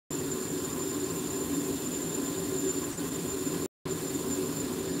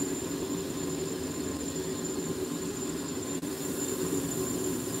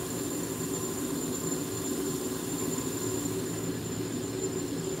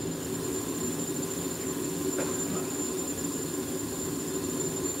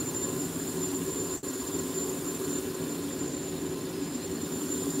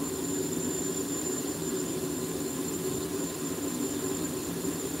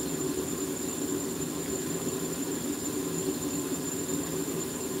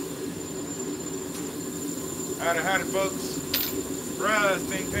Howdy, folks. Surprise,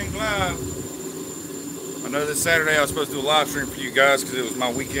 Ting Ting Live. I know this Saturday I was supposed to do a live stream for you guys because it was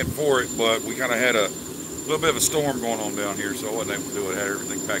my weekend for it, but we kind of had a little bit of a storm going on down here, so I wasn't able to do it. I had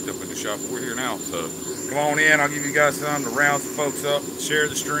everything packed up in the shop. We're here now, so come on in. I'll give you guys time to round some folks up, share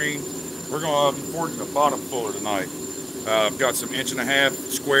the stream. We're going to be forging a bottom fuller tonight. I've got some 1.5 inch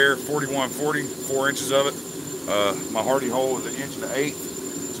square, 4140, 4 inches of it. My hardy hole is 1 1/8 inch,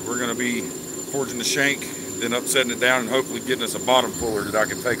 so we're going to be forging the shank, then upsetting it down, and hopefully getting us a bottom fuller that I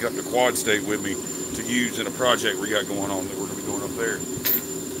can take up to Quad State with me to use in a project we got going on that we're going to be doing up there.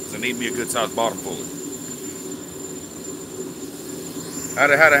 So I need me a good sized bottom fuller.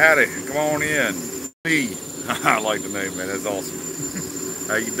 Howdy. Come on in. D. I like the name, man. That's awesome.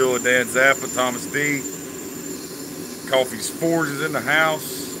 How you doing, Dan Zappa, Thomas D. Coffee's Forge is in the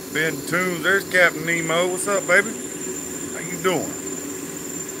house. Ben Toons. There's Captain Nemo. What's up, baby? How you doing?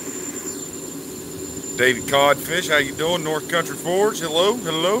 David Codfish. How you doing? North Country Forge. Hello.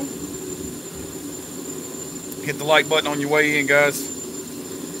 Hit the like button on your way in, guys.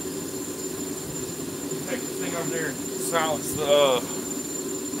 Take this thing over there and silence the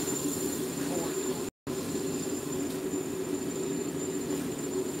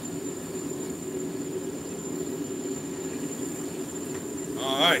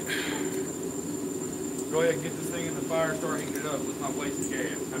Alright. Go ahead and get this thing in the fire, start heating it up. Let's not waste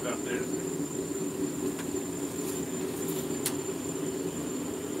gas. How about this?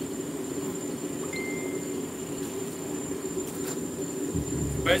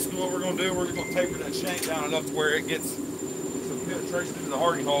 Basically what we're going to do, we're going to taper that shank down enough to where it gets some penetration into the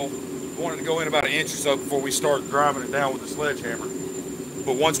hardy hole. We want it to go in about 1 inch or so before we start driving it down with the sledgehammer.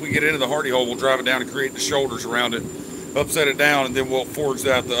 But once we get into the hardy hole, we'll drive it down and create the shoulders around it, upset it down, and then we'll forge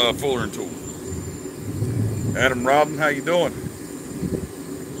out the fullering tool. Adam Robin, how you doing?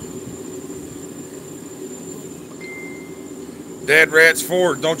 Dad Rats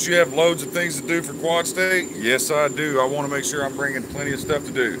Ford, don't you have loads of things to do for Quad State? Yes, I do. I want to make sure I'm bringing plenty of stuff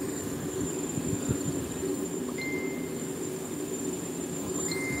to do.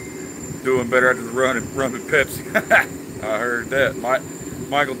 Doing better after the run at Pepsi. I heard that.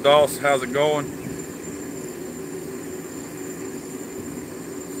 Michael Doss, how's it going?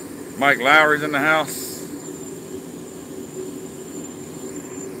 Mike Lowry's in the house.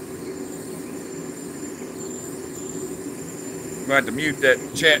 I'm going to have to mute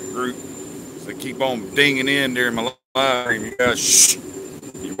that chat group so they keep on dinging in during my live stream. You guys, shh,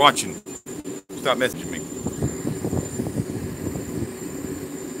 you're watching. Stop messaging me.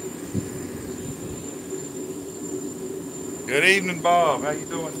 Good evening, Bob. How you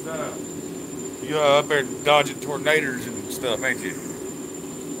doing today? You up there dodging tornadoes and stuff, ain't you?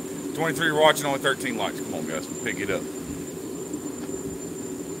 23 watching, only 13 likes. Come on, guys, pick it up.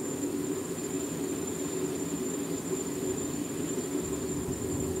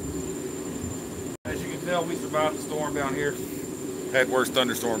 As you can tell, we survived the storm down here. Had worse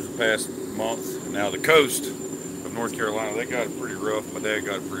thunderstorms the past month. Now the coast of North Carolina, they got it pretty rough. My dad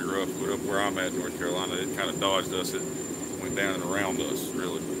got it pretty rough, but up where I'm at, North Carolina, it kind of dodged us. It went down and around us,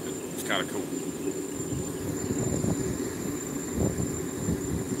 really. It's kind of cool.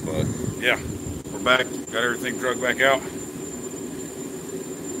 But yeah, we're back. Got everything drugged back out.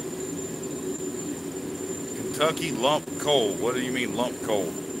 Kentucky lump coal. What do you mean lump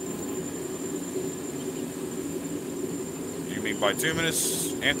coal? Do you mean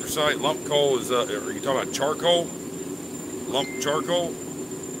bituminous, anthracite? Lump coal is, are you talking about charcoal? Lump charcoal?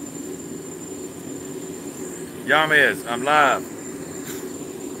 Yamez, I'm live.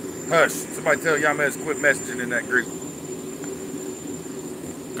 Hush, somebody tell Yamez quit messaging in that group.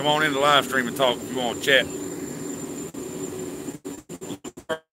 Come on in the live stream and talk if you want to chat.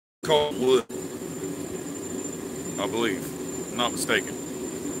 Coal wood, I believe, if I'm not mistaken.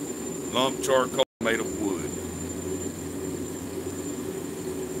 Lump charcoal made of wood.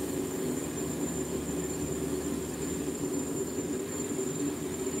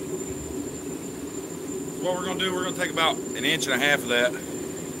 So what we're going to do, we're going to take about 1.5 inches of that,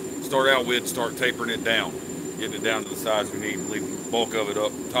 start out with, start tapering it down, getting it down to the size we need, leaving the bulk of it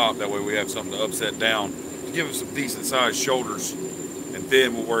up top. That way we have something to upset down to give it some decent sized shoulders, and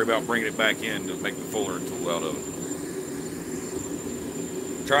then we'll worry about bringing it back in to make the fullering tool out of it.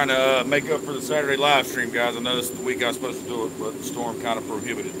 Trying to make up for the Saturday live stream, guys. I know this is the week I was supposed to do it, but the storm kind of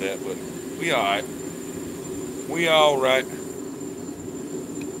prohibited that. But we all right. We all right.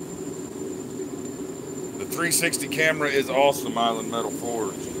 The 360 camera is awesome, Island Metal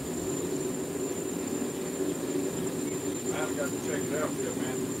Forge. I haven't got to check it out yet,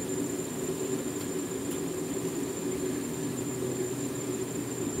 man.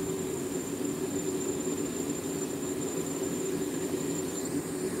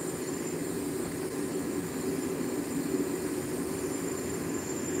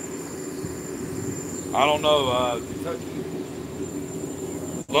 I don't know. Kentucky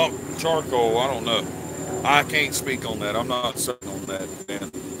lump charcoal. I don't know. I can't speak on that. I'm not certain on that,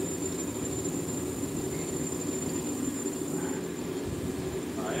 man.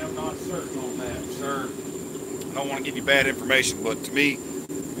 I am not certain on that, sir. I don't want to give you bad information, but to me,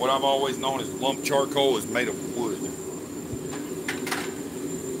 what I've always known as lump charcoal is made of wood.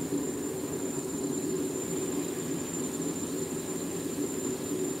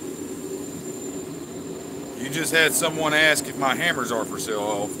 You just had someone ask if my hammers are for sale.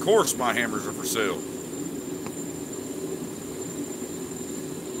 Oh, of course my hammers are for sale.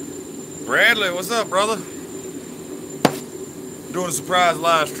 Bradley, what's up, brother? Doing a surprise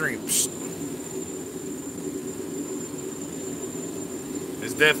live stream. Psst.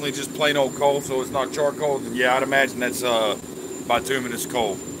 It's definitely just plain old coal, so it's not charcoal. Yeah, I'd imagine that's bituminous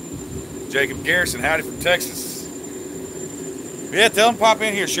coal. Jacob Garrison, howdy from Texas. Yeah, tell him pop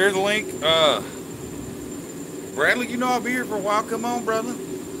in here, share the link. Bradley, you know I'll be here for a while. Come on, brother.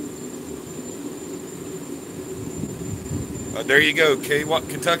 There you go, Kay. What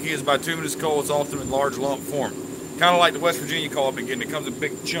Kentucky is bituminous coal. It's often in large lump form. Kind of like the West Virginia coal I've been getting. It comes in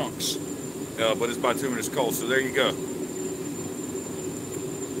big chunks, but it's bituminous coal. So there you go.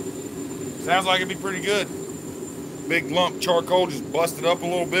 Sounds like it'd be pretty good. Big lump charcoal, just bust it up a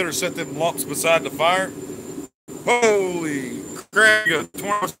little bit or set them lumps beside the fire. Holy crap, you got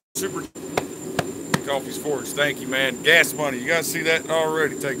 20 super Coffee's Forge. Thank you, man. Gas money. You guys see that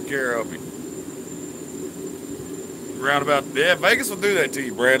already taken care of me. Roundabout. Yeah, Vegas will do that to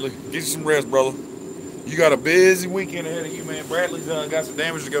you, Bradley. Get you some rest, brother. You got a busy weekend ahead of you, man. Bradley's got some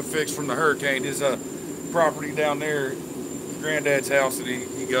damage to go fix from the hurricane. His property down there, his granddad's house that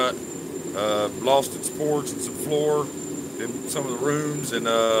he got, lost its porch and some floor and some of the rooms, and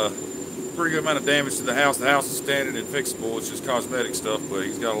pretty good amount of damage to the house. The house is standing and fixable. It's just cosmetic stuff, but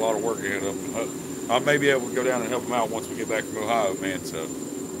he's got a lot of work ahead of him. I may be able to go down and help him out once we get back from Ohio, man. So,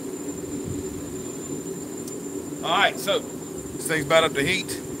 all right. So this thing's about up to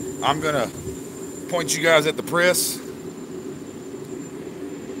heat. I'm gonna point you guys at the press.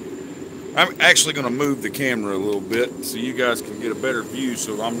 I'm actually gonna move the camera a little bit so you guys can get a better view,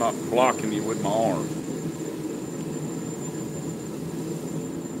 so I'm not blocking you with my arm.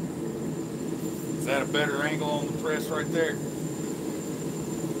 Is that a better angle on the press right there?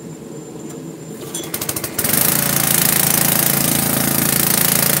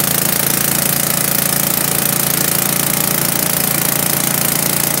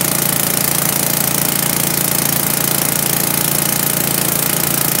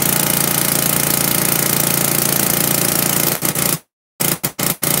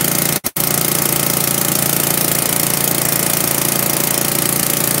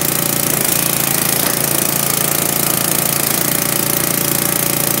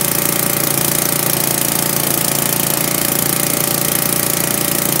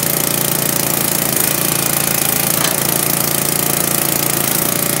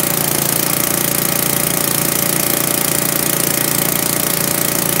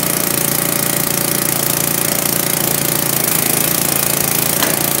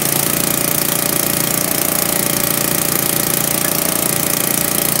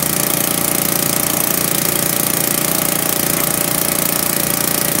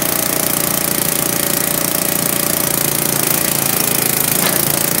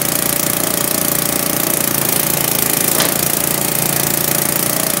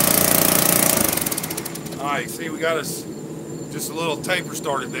 See, we got us just a little taper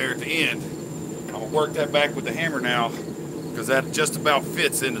started there at the end. I'm gonna work that back with the hammer now because that just about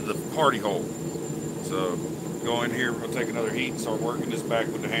fits into the party hole. So go in here, we're gonna take another heat and start working this back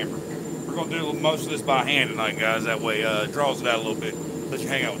with the hammer. We're gonna do most of this by hand tonight, guys. That way it draws it out a little bit. Let you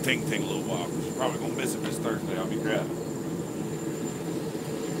hang out with Ting Ting a little while because you're probably gonna miss it this Thursday. I'll be grabbing.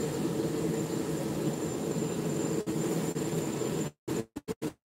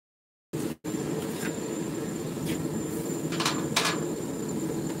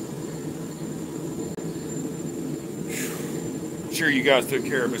 Sure you guys took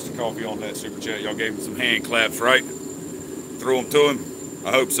care of Mr. Coffee on that super chat. Y'all gave him some hand claps, right? Threw them to him. I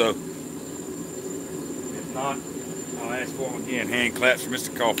hope so. If not, I'll ask for him again. Hand claps for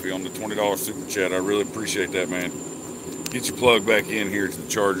Mr. Coffee on the $20 super chat. I really appreciate that, man. Get your plug back in here to the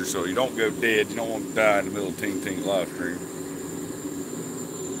charger so you don't go dead. You don't want to die in the middle of Ting Ting's live stream.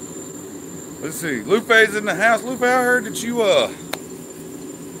 Let's see. Lupe's in the house. Lupe, I heard that you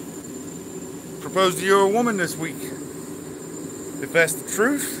proposed to your woman this week. If that's the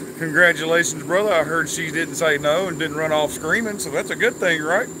truth, congratulations, brother. I heard she didn't say no and didn't run off screaming, so that's a good thing,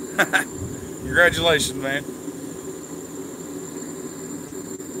 right? Congratulations, man.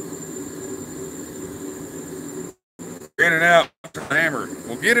 running out to the hammer.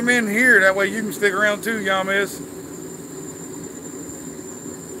 Well, get him in here. That way you can stick around too, Yamis.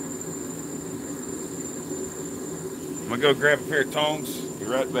 I'm going to go grab a pair of tongs. Be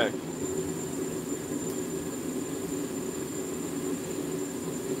right back.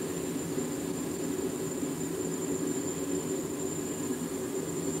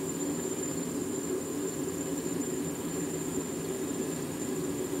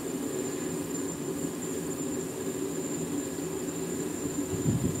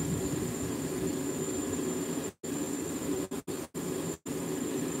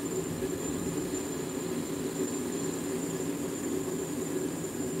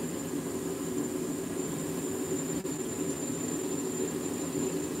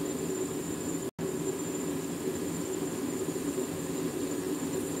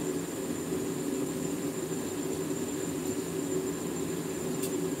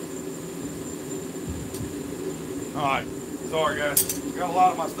 Alright, sorry guys. Got a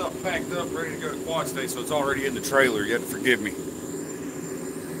lot of my stuff packed up, ready to go to Quad State, so it's already in the trailer. You have to forgive me.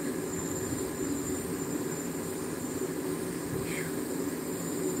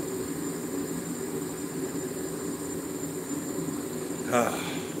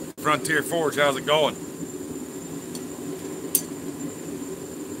 Frontier Forge, how's it going?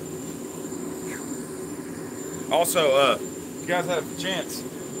 Also, if you guys have a chance,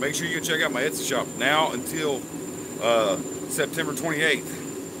 make sure you go check out my Etsy shop. Now until September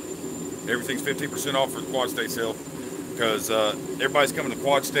 28th, everything's 15% off for the Quad State sale, because everybody's coming to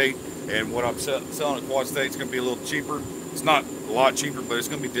Quad State, and what I'm selling at Quad State is going to be a little cheaper. It's not a lot cheaper, but it's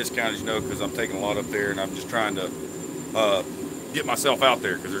going to be discounted, you know, because I'm taking a lot up there, and I'm just trying to get myself out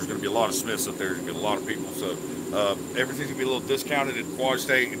there, because there's going to be a lot of Smiths up there. There's going to be a lot of people, so everything's going to be a little discounted at Quad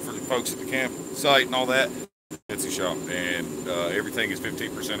State, and for the folks at the campsite and all that, Etsy shop, and everything is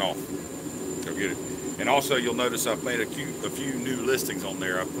 15% off. Go get it. And also, you'll notice I've made a few new listings on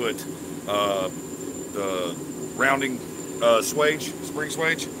there. I put the rounding spring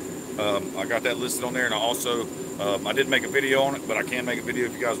swage. I got that listed on there, and I also I didn't make a video on it, but I can make a video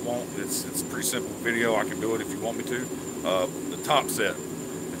if you guys want. It's a pretty simple video. I can do it if you want me to. The top set.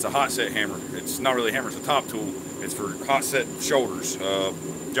 It's a hot set hammer. It's not really a hammer. It's a top tool. It's for hot set shoulders.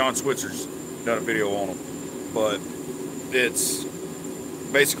 John Switzer's done a video on them, but it's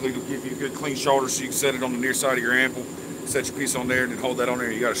basically to give you good clean shoulders, so you can set it on the near side of your ankle, set your piece on there, and then hold that on there,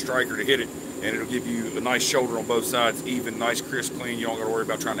 and you got a striker to hit it, and it'll give you a nice shoulder on both sides, even, nice, crisp, clean. You don't got to worry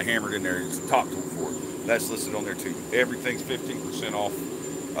about trying to hammer it in there. It's a top tool for it. That's listed on there too. Everything's 15% off.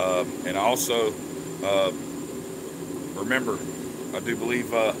 And I also remember, I do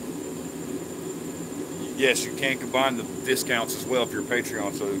believe yes, you can combine the discounts as well if you're a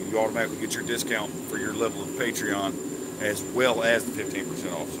Patreon, so you automatically get your discount for your level of Patreon, as well as the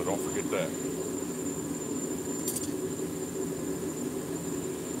 15% off, so don't forget that.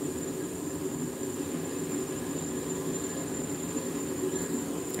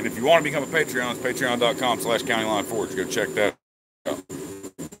 And if you want to become a Patreon, it's patreon.com/countylineforge. Go check that out.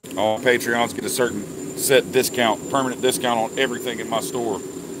 All Patreons get a certain set discount, permanent discount on everything in my store,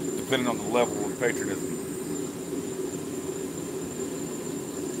 depending on the level of patronism.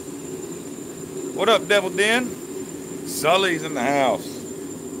 What up, Devil Den? Sully's in the house.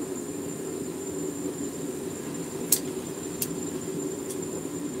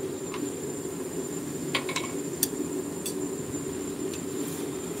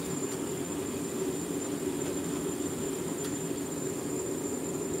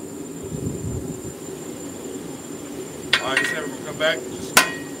 All right, just have him come back.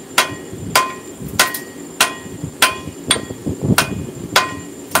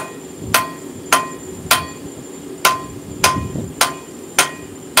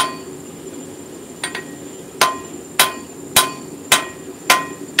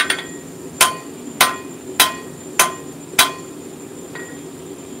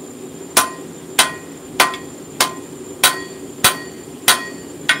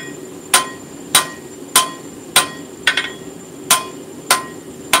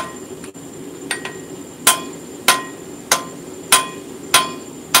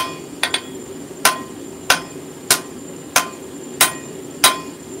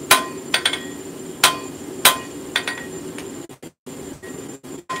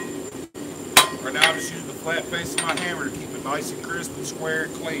 Right now, I just use the flat face of my hammer to keep it nice and crisp and square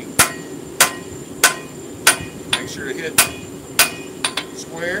and clean. Make sure to hit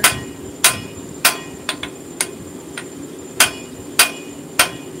square.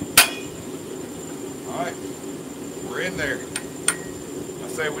 Alright, we're in there. I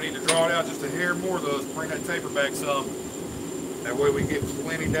say we need to draw it out just a hair more though. Let's bring that taper back some. That way we get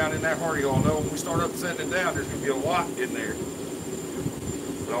plenty down in that hardy hole. Know when we start upsetting it down, there's going to be a lot in there.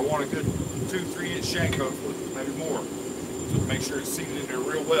 But I want a good 2-3 inch shank, hopefully, maybe more. So make sure it's seated in there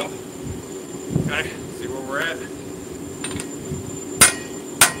real well. Okay, see where we're at.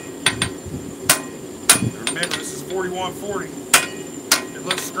 And remember, this is 4140. It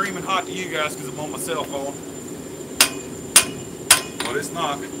looks screaming hot to you guys because I'm on my cell phone. But it's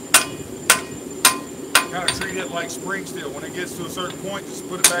not. Kind of treat it like spring steel. When it gets to a certain point, just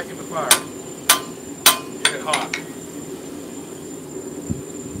put it back in the fire. Get it hot.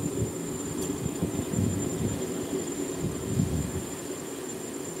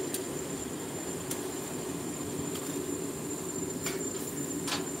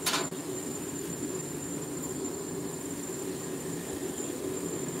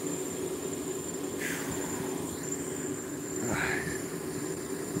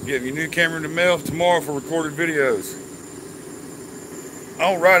 Get your new camera in the mail tomorrow for recorded videos.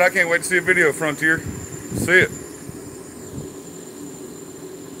 All right, I can't wait to see a video, Frontier. See it.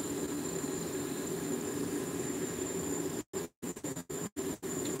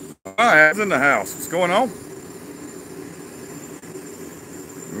 I was in the house. What's going on?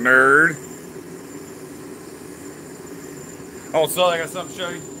 Nerd. Oh, Sully, I got something to show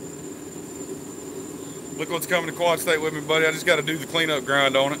you. Look what's coming to Quad State with me, buddy. I just got to do the cleanup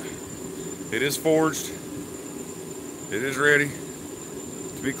grind on it. It is forged. It is ready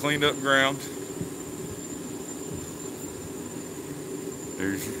to be cleaned up and ground.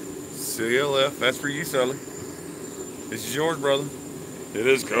 There's your CLF. That's for you, Sully. This is yours, brother. It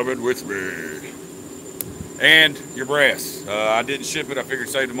is coming with me. And your brass. I didn't ship it. I figured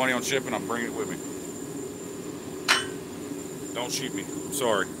save the money on shipping. I'm bringing it with me. Don't shoot me. I'm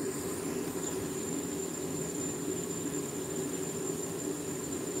sorry.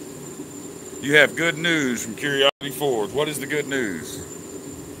 You have good news from Curiosity Forge. What is the good news?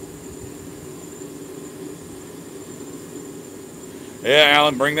 Yeah,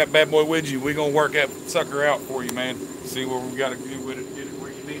 Alan, bring that bad boy with you. We're going to work that sucker out for you, man. See what we got to do with it, get it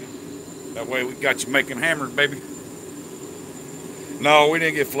where you need it. That way we got you making hammers, baby. No, we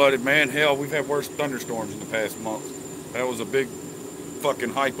didn't get flooded, man. Hell, we've had worse thunderstorms in the past month. That was a big fucking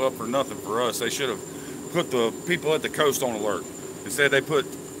hype up for nothing for us. They should have put the people at the coast on alert. Instead, they put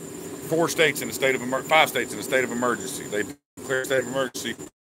 5 states in a state of emergency. They declared a state of emergency.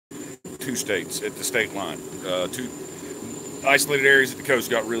 2 states at the state line. 2 isolated areas at the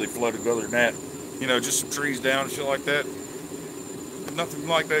coast got really flooded. Other than that, you know, just some trees down and shit like that. Nothing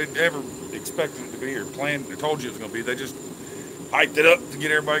like they ever expected it to be or planned or told you it was going to be. They just hyped it up to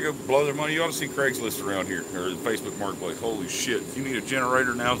get everybody to go blow their money. You ought to see Craigslist around here or the Facebook Marketplace. Holy shit! If you need a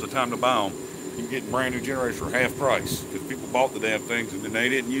generator, now's the time to buy them. You can get brand new generators for half price because people bought the damn things and then they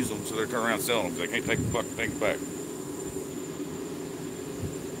didn't use them, so they're turning around selling them because they can't take the fucking things back.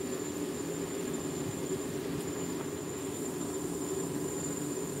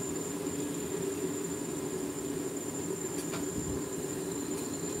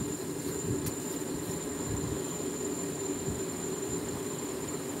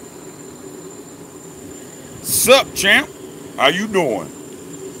 Sup, champ? How you doing?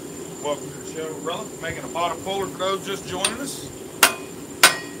 Welcome to the show, brother. Making a bottom folder for those just joining us.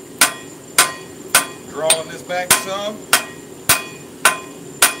 Drawing this back some.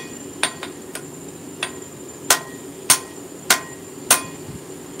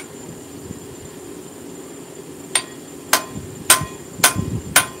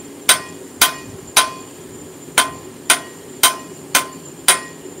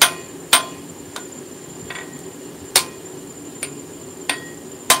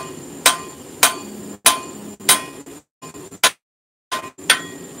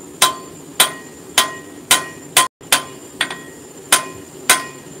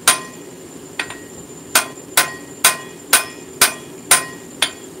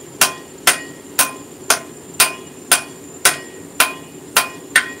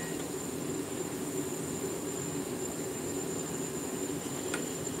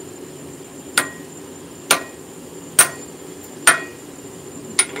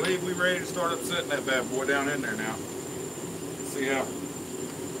 We ready to start upsetting that bad boy down in there now. Let's see how.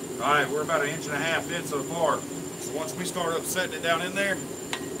 Alright, we're about 1.5 inches in so far. So once we start upsetting it down in there,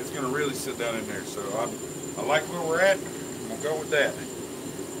 it's going to really sit down in there. So I like where we're at. I'm going to go with that.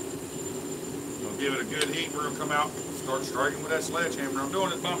 We'll give it a good heat. We're going to come out and start striking with that sledgehammer. I'm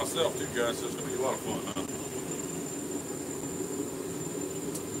doing it by myself too, guys, so it's going to be a lot of fun, huh?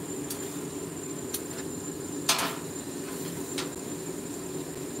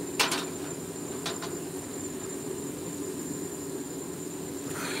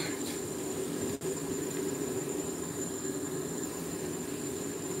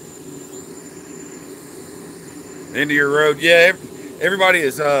 Into your road. Yeah, everybody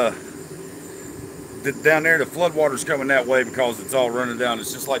is down there. The floodwater's coming that way because it's all running down.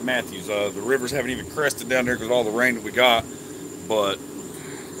 It's just like Matthews. The rivers haven't even crested down there because of all the rain that we got, but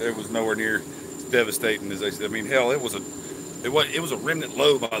it was nowhere near as devastating as they said. I mean, hell, it was a remnant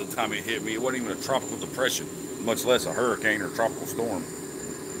low by the time it hit me. It wasn't even a tropical depression, much less a hurricane or tropical storm.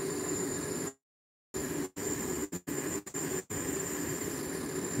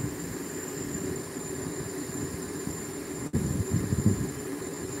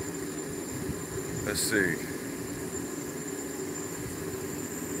 Let's see.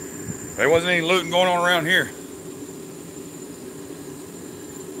 There wasn't any looting going on around here.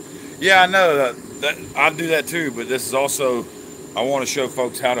 Yeah, I know that I do that too, but this is also, I want to show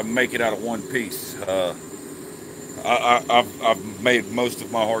folks how to make it out of one piece. I've made most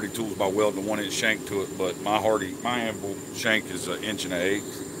of my Hardy tools by welding a 1-inch shank to it, but my anvil shank is 1 1/8 inch,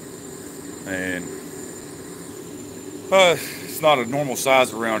 and it's not a normal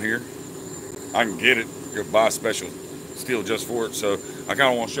size around here. I can get it, go buy a special steel just for it. So I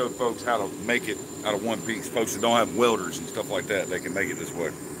kind of want to show folks how to make it out of one piece. Folks that don't have welders and stuff like that, they can make it this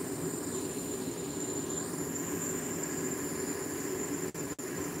way.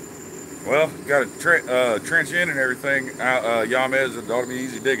 Well, got a trench in and everything. Yamez, it ought to be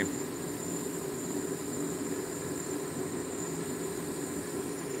easy digging.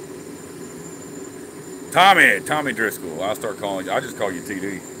 Tommy Driscoll. I'll start calling you. I'll just call you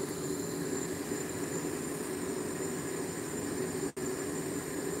TD.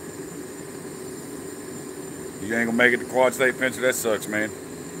 You ain't gonna make it to Quad State Pincher. That sucks, man.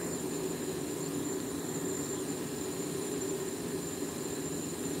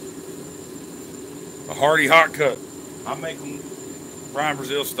 A Hardy hot cut. I make them Brian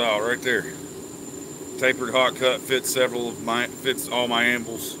Brazil style right there. Tapered hot cut fits fits all my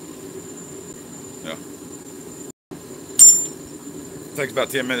anvils. Yeah. Takes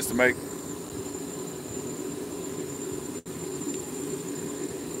about 10 minutes to make.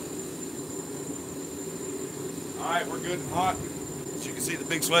 Alright, we're good and hot. As you can see, the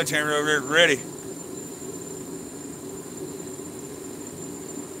big sledgehammer over there ready.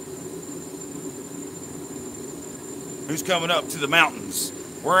 Who's coming up to the mountains?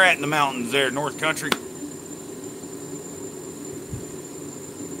 We're at in the mountains there, North Country.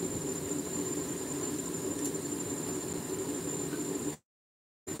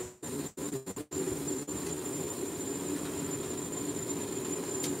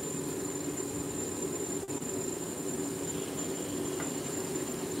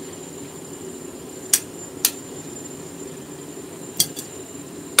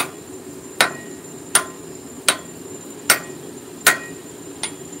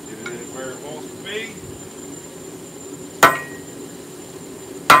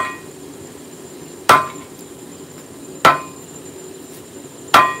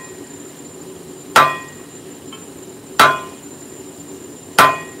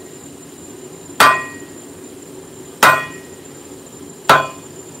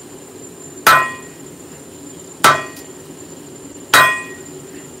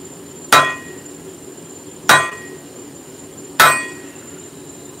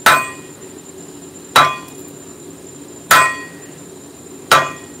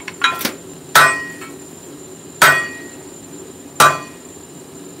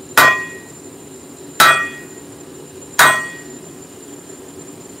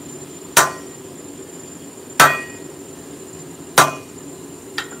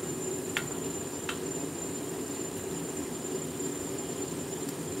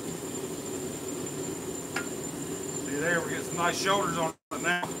 There, we get some nice shoulders on it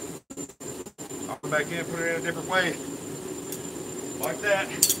now. I'll come back in, put it in a different way. Like that.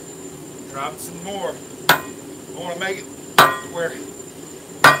 Drop it some more. I want to make it where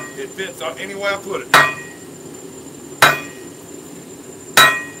it fits any way I put it.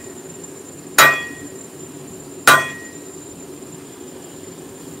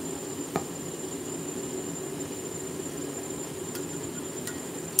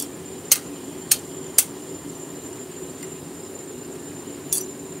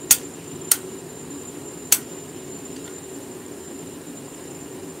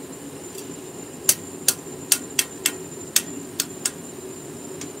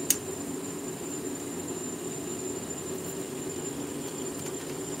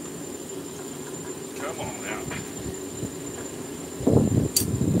 Come on now.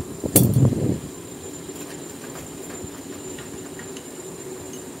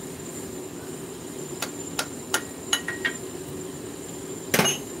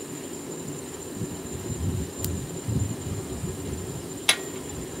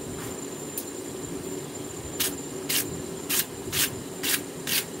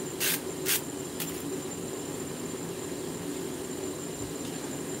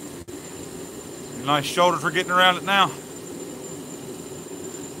 Nice shoulder for getting around it now.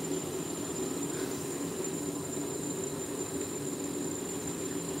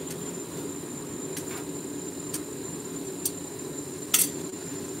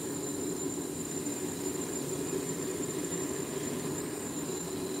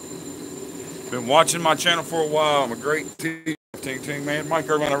 Been watching my channel for a while. I'm a great teacher, Ting Ting, man. Mike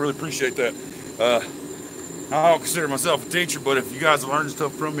Irvine, I really appreciate that. I don't consider myself a teacher, but if you guys are learning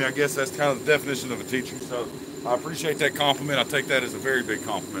stuff from me, I guess that's kind of the definition of a teacher. So I appreciate that compliment. I take that as a very big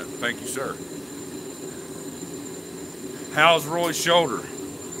compliment. Thank you, sir. How's Roy's shoulder?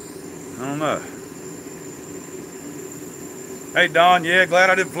 I don't know. Hey, Don, yeah, glad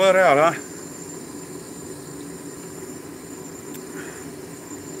I didn't flood out, huh?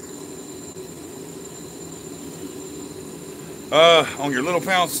 On your little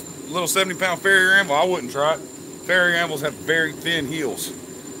 70-pound farrier anvil, I wouldn't try it. Farrier anvils have very thin heels.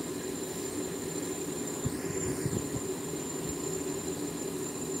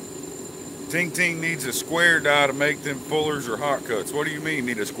 Ting Ting needs a square die to make them fullers or hot cuts. What do you mean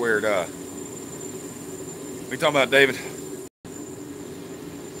need a square die? What are you talking about, David?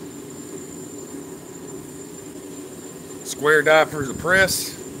 Square die for the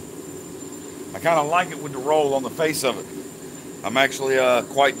press. I kind of like it with the roll on the face of it. I'm actually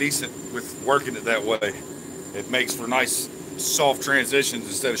quite decent with working it that way. It makes for nice soft transitions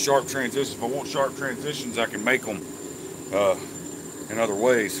instead of sharp transitions. If I want sharp transitions, I can make them in other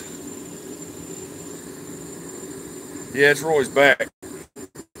ways. Yeah, it's Roy's back.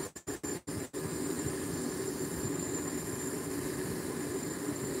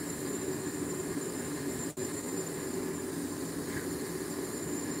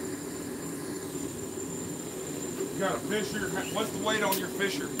 You got a fisher? What's the weight on your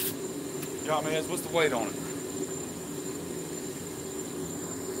fisher? John Mans, what's the weight on it?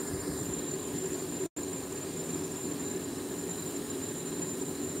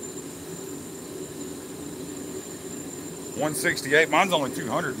 $168. Mine's only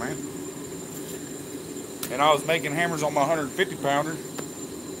 200, man. And I was making hammers on my 150 pounder.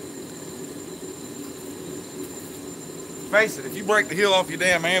 Face it, if you break the heel off your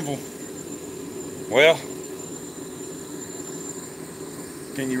damn anvil, well,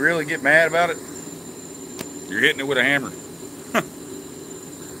 can you really get mad about it? You're hitting it with a hammer.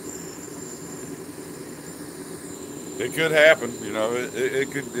 It could happen, you know,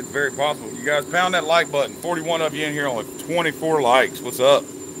 it's very possible. You guys pound that like button. 41 of you in here, only 24 likes. What's up?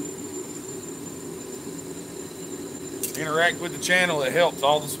 Interact with the channel, it helps.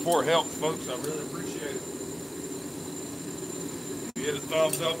 All the support helps, folks. I really appreciate it. If you hit a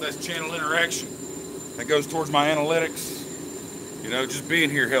thumbs up, that's channel interaction. That goes towards my analytics. You know, just being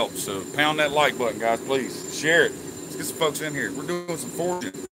here helps. So pound that like button, guys, please. Share it. Let's get some folks in here. We're doing some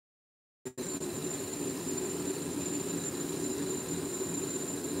foraging.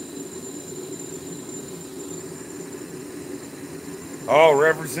 Oh,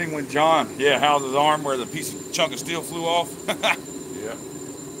 referencing when John, yeah, how's his arm where the chunk of steel flew off? Yeah.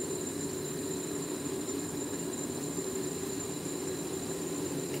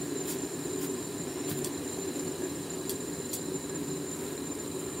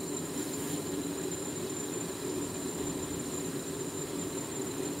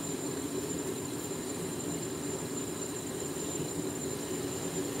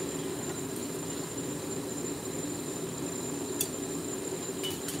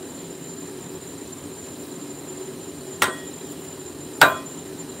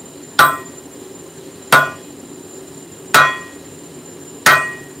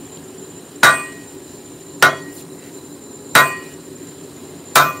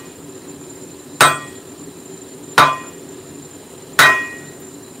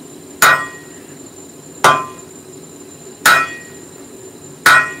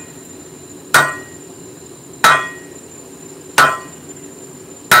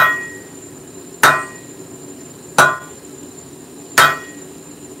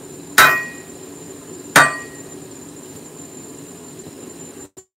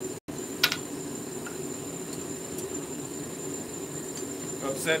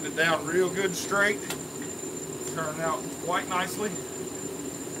 Setting it down real good and straight. Turning out quite nicely.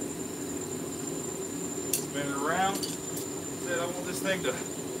 Spin it around. Said I want this thing to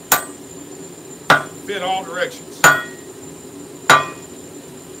fit all directions.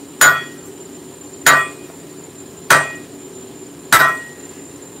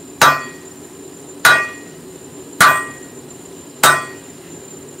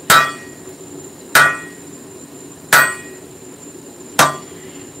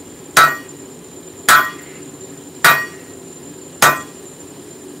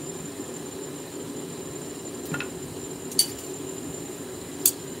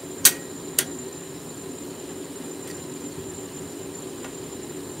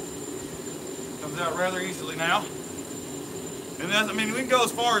 Comes out rather easily now. And that's, I mean, we can go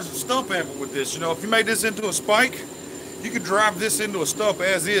as far as a stump ample with this. You know, if you made this into a spike, you could drive this into a stump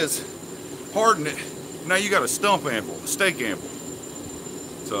as is, harden it. Now you got a stump ample, a stake ample.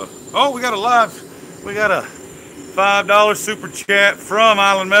 So, oh, we got a $5 super chat from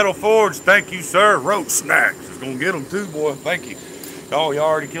Island Metal Forge. Thank you, sir. Road snacks. Just gonna get them too, boy. Thank you. Oh, y'all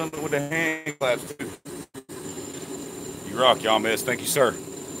already killing it with the hand claps too. You rock, y'all, miss. Thank you, sir.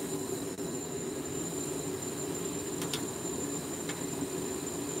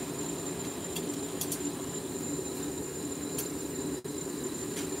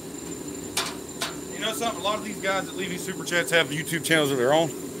 You know something? A lot of these guys that leave these super chats have YouTube channels of their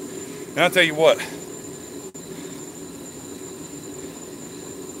own. And I'll tell you what,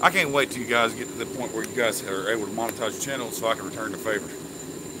 I can't wait till you guys get to the point where you guys are able to monetize your channel so I can return the favor.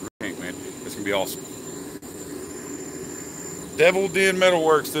 I can't, man. It's going to be awesome. Devil Den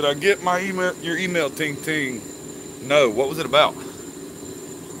Metalworks, did I get my email, your email, Ting Ting? No. What was it about?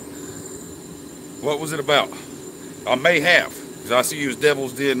 What was it about? I may have, because I see you as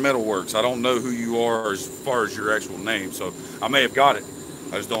Devil's Den Metalworks. I don't know who you are as far as your actual name, so I may have got it.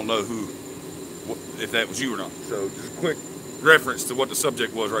 I just don't know who, if that was you or not. So just a quick reference to what the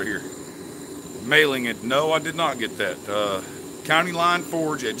subject was right here. Mailing it. No, I did not get that.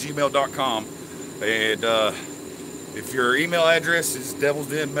 countylineforge@gmail.com. And if your email address is Devil's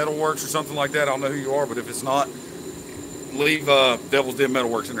Den Metalworks or something like that, I'll know who you are. But if it's not, leave Devil's Den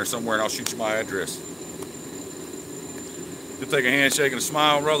Metalworks in there somewhere and I'll shoot you my address. You'll take a handshake and a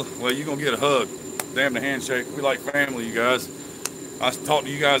smile, brother. Well, you're going to get a hug. Damn the handshake. We like family, you guys. I talk to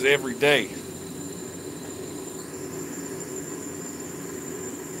you guys every day.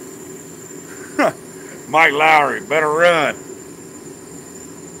 Mike Lowry, better run.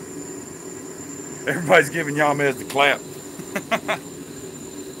 Everybody's giving y'all mess the clap. Is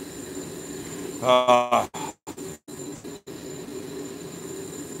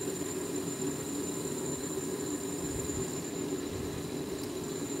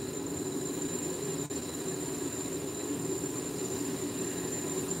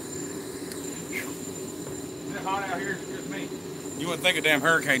it hot out here? It's just me. You wouldn't think a damn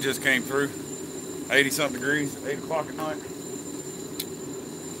hurricane just came through. 80-something degrees, 8 o'clock at night.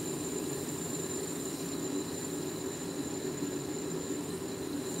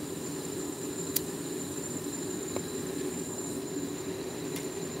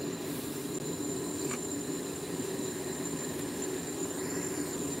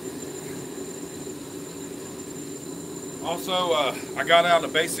 Also, I got out a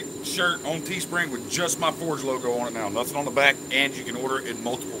basic shirt on Teespring with just my Forge logo on it now. Nothing on the back, and you can order it in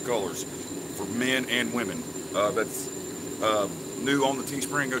multiple colors for men and women. That's new on the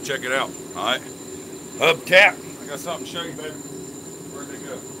Teespring. Go check it out. All right. Hubcap. I got something to show you, baby. Where'd they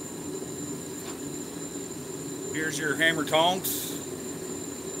go? Here's your hammer tongs.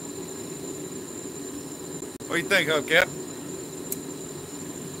 What do you think, Hubcap?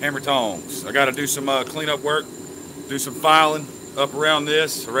 Hammer tongs. I got to do some cleanup work. Do some filing up around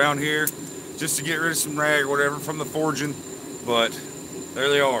this, around here, just to get rid of some rag or whatever from the forging. But there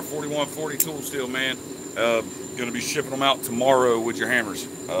they are, 4140 tool steel, man. Gonna be shipping them out tomorrow with your hammers.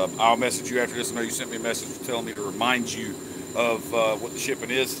 I'll message you after this. I know you sent me a message telling me to remind you of what the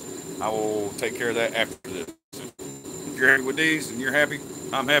shipping is. I will take care of that after this. If you're happy with these and you're happy,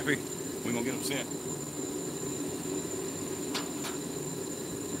 I'm happy. We're gonna get them sent.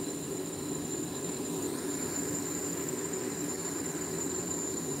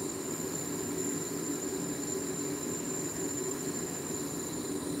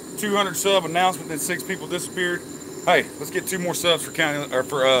 $200 sub announcement that 6 people disappeared. Hey, let's get 2 more subs for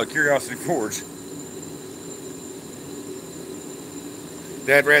Curiosity Forge.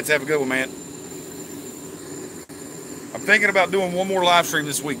 Dad Rats, have a good one, man. I'm thinking about doing one more live stream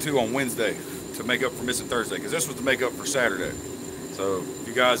this week too on Wednesday to make up for missing Thursday, because this was to make up for Saturday. So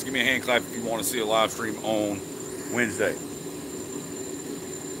you guys give me a hand clap if you want to see a live stream on Wednesday.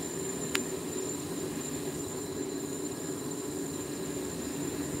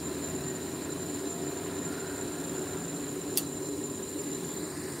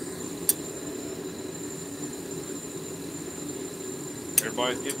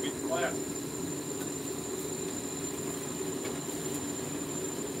 Everybody's giving me the clap.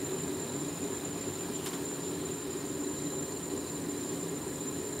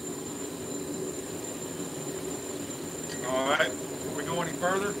 All right, before we go any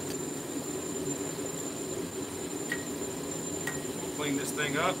further, we'll clean this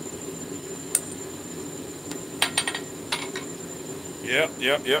thing up. Yep.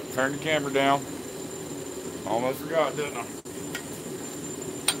 Turn the camera down. Almost forgot, didn't I?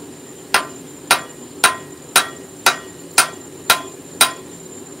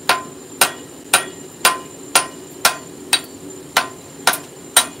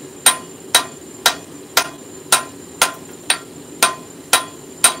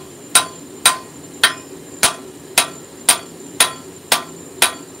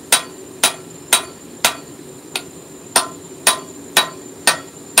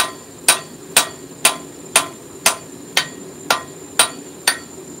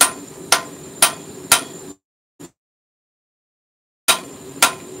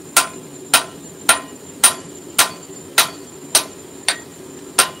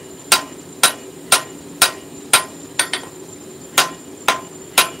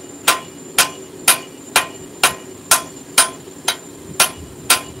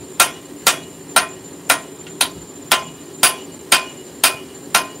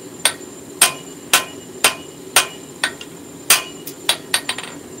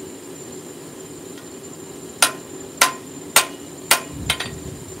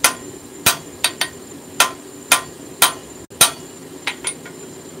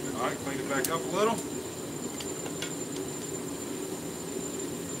 Alright, clean it back up a little.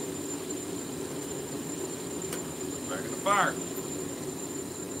 Back in the fire.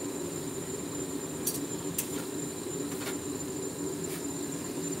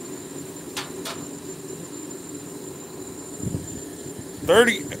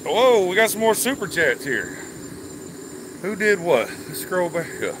 Whoa, we got some more super chats here. Who did what? Let's scroll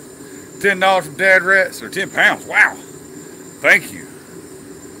back up. $10 from Dad Rats, or 10 pounds. Wow. Thank you.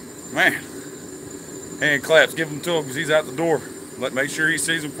 Man. Hand claps. Give them to him because he's out the door. Make sure he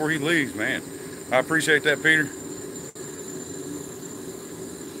sees them before he leaves, man. I appreciate that, Peter.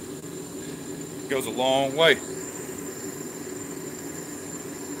 It goes a long way.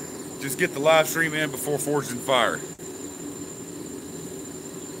 Just get the live stream in before Forged in Fire.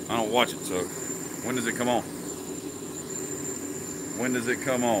 I don't watch it, so when does it come on? When does it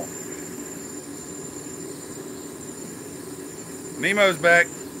come on? Nemo's back.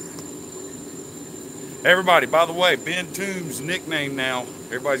 Everybody, by the way, Ben Toombs' nickname now,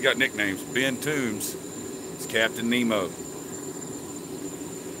 everybody's got nicknames. Ben Toombs is Captain Nemo.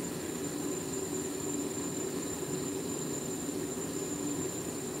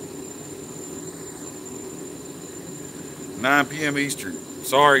 $9 p.m. Eastern.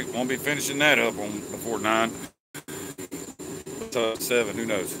 Sorry, won't be finishing that up before 9. 7, who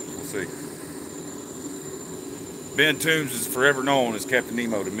knows? We'll see. Ben Toombs is forever known as Captain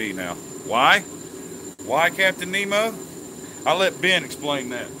Nemo to me now. Why? Why Captain Nemo? I'll let Ben explain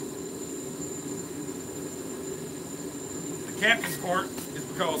that. The captain's part is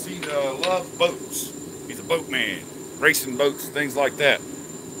because he loves boats. He's a boatman, racing boats, things like that.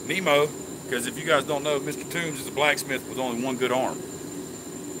 Nemo, because if you guys don't know, Mr. Toombs is a blacksmith with only one good arm.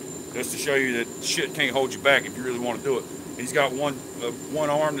 Just to show you that shit can't hold you back if you really want to do it. He's got one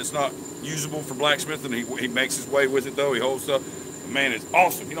arm that's not usable for blacksmithing. He makes his way with it though. He holds stuff. Man, it's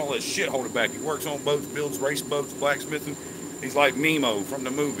awesome. He don't let shit hold it back. He works on boats, builds race boats, blacksmithing. He's like Nemo from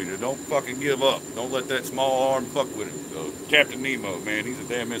the movie. Don't fucking give up. Don't let that small arm fuck with it. Captain Nemo, man, he's a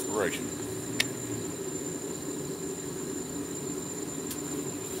damn inspiration.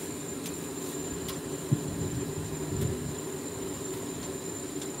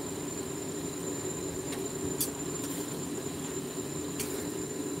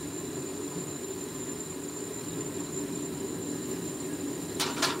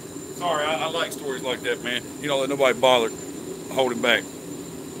 Sorry, I like stories like that, man. You don't let nobody bother holding back.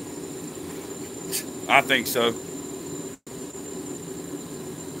 I think so.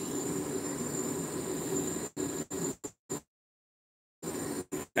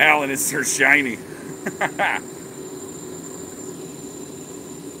 Alan is so shiny.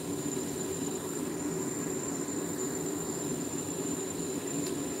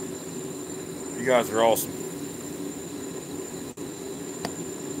 You guys are awesome.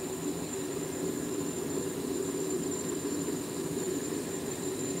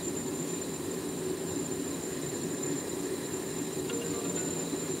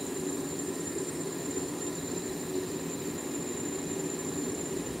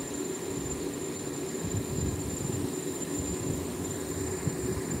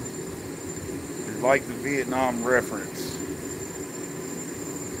 Like the Vietnam reference.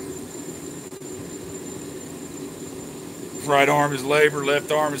 Right arm is labor,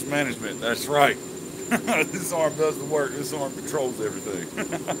 left arm is management. That's right. This arm does the work. This arm controls everything.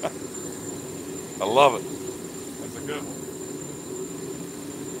 I love it. That's a good one.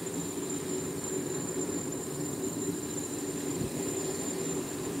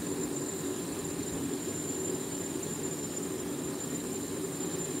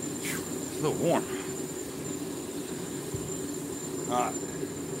 It's a little warm. All right.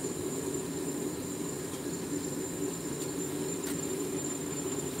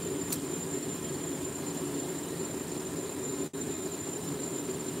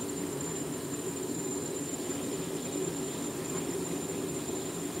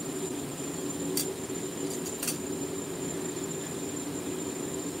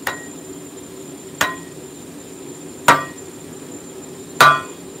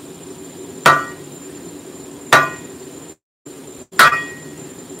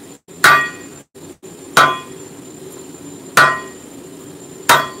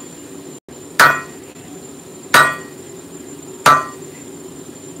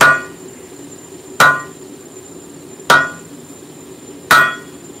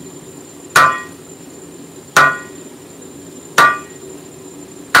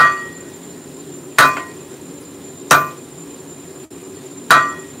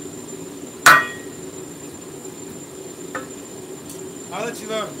 I'll let you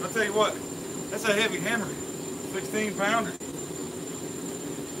know. I'll tell you what, that's a heavy hammer. 16 pounder.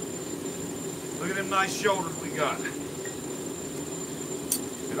 at them nice shoulders we got. It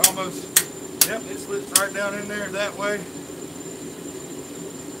almost, yep, it slips right down in there that way.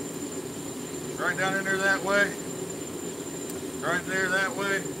 Right down in there that way. Right there that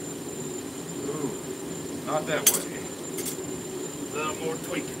way. Ooh, not that way. A little more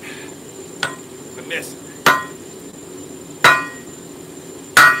tweaking. Finesse.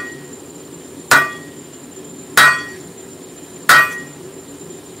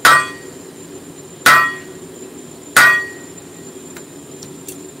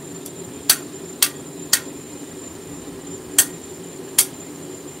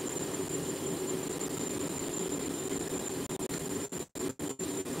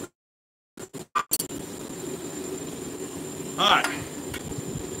 Alright.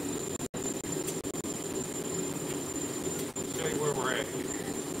 Show you where we're at here.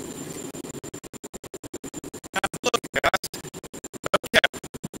 Now look, guys. Okay.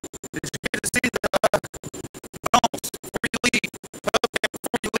 Did you get to see the domes before you leave? Okay,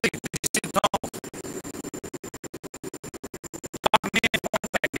 before you leave, did you see the domes? I mean, one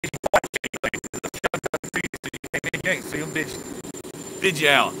thing, did you watch anything? Because I'm sure I see you, so you can't see them, did you? Did you,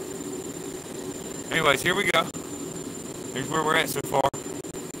 Alan? Anyways, here we go. Here's where we're at so far.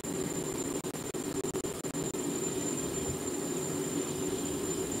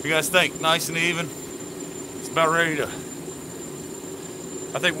 You guys think? Nice and even. It's about ready to,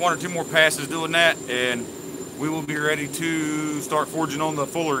 I think 1 or 2 more passes doing that, and we will be ready to start forging on the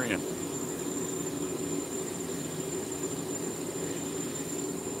fuller end.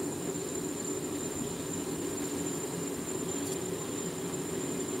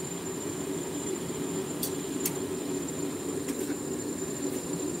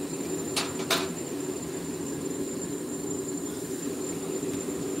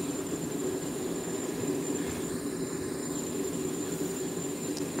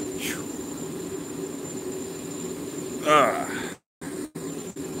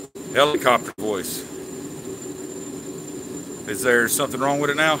 Helicopter voice. Is there something wrong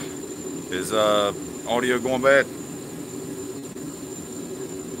with it now? Is audio going bad?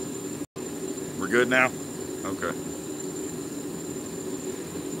 We're good now? Okay.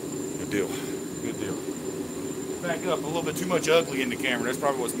 Good deal. Good deal. Back up a little bit too much ugly in the camera. That's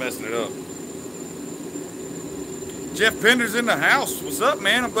probably what's messing it up. Jeff Pender's in the house. What's up,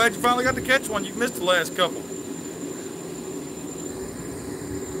 man? I'm glad you finally got to catch one. You've missed the last couple.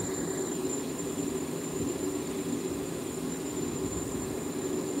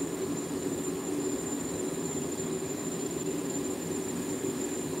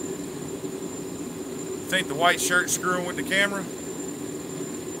 Think the white shirt screwing with the camera?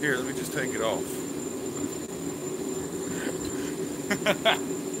 Here, let me just take it off.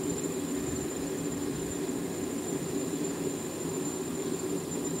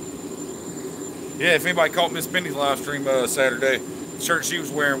 Yeah, if anybody caught Miss Penny's live stream Saturday, the shirt she was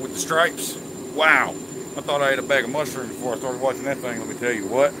wearing with the stripes, wow. I thought I ate a bag of mushrooms before I started watching that thing, let me tell you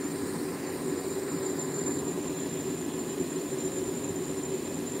what.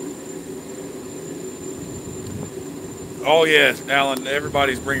 Oh yeah, Alan,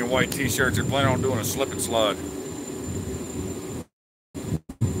 everybody's bringing white t-shirts. They're planning on doing a slip and slide.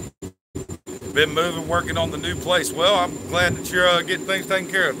 Been moving, working on the new place. Well, I'm glad that you're getting things taken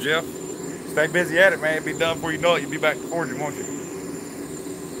care of, Jeff. Stay busy at it, man. It'll be done before you know it. You'll be back to forging, won't you?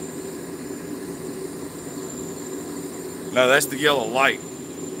 No, that's the yellow light.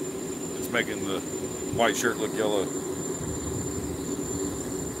 It's making the white shirt look yellow.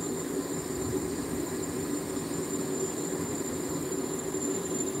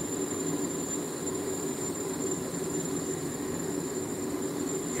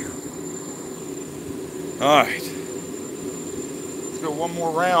 All right, let's go one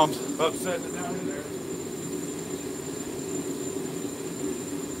more round, upsetting it down in there.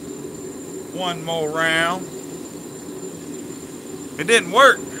 One more round. It didn't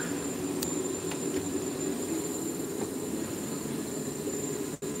work.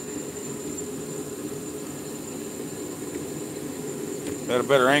 Is that a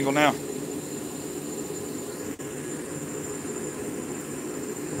better angle now?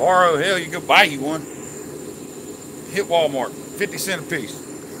 Borrow, hell, you go buy you one. Hit Walmart, 50 cents a piece.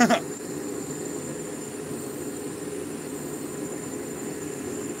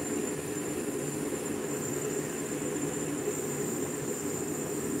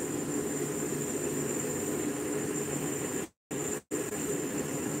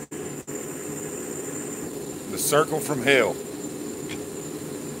 The circle from hell.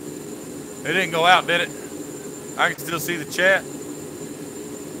 It didn't go out, did it? I can still see the chat.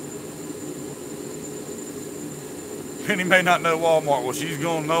 Penny may not know Walmart. Well, she's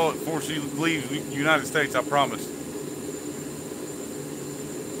gonna know it before she leaves the United States, I promise.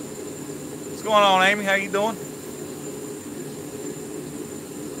 What's going on, Amy? How you doing?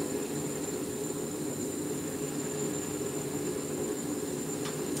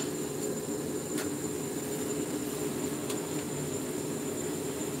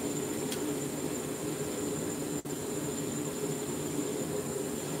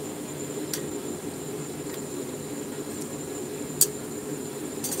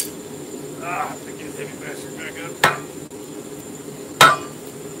 To get this heavy bastard back up.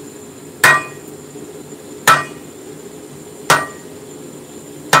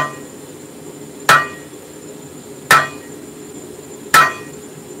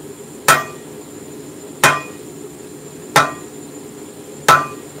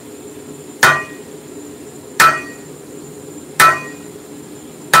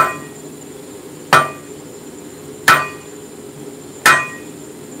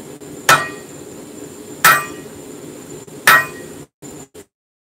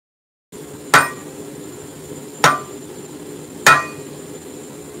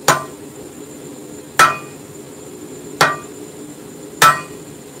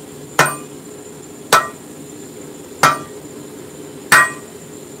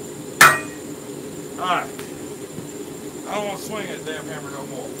 Alright. I don't want to swing that damn hammer no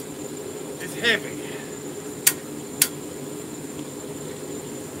more. It's heavy.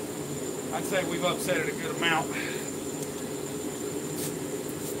 I'd say we've upset it a good amount.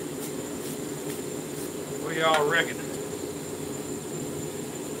 What do y'all reckon?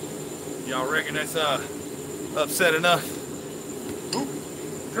 Y'all reckon that's upset enough? Oop.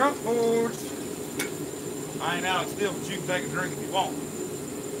 Trunk forge. I ain't out still, but you can take a drink if you want.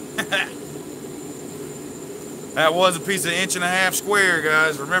 That was a piece of 1.5 square,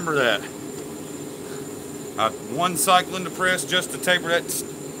 guys. Remember that. One cycle in the press just to taper that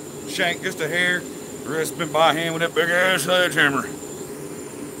shank just a hair. The rest been by hand with that big ass sledgehammer.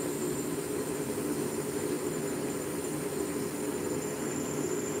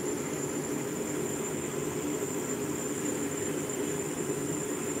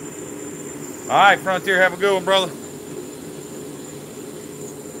 All right, Frontier, have a good one, brother.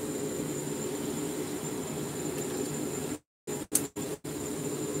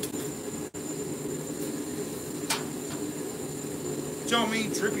 What y'all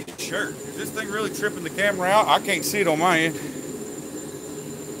mean trippy shirt? Is this thing really tripping the camera out? I can't see it on my end.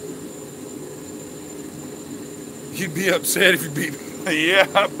 You'd be upset if you beat me. Yeah,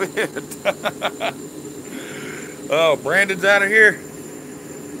 I bet. Oh, Brandon's out of here.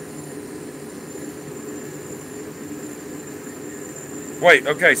 Wait,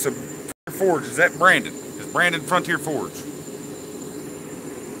 okay, so Forge, is that Brandon? Is Brandon Frontier Forge?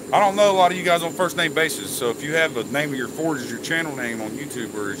 I don't know a lot of you guys on first name basis, so if you have the name of your Forge as your channel name on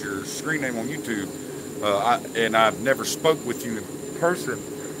YouTube or as your screen name on YouTube, and I've never spoke with you in person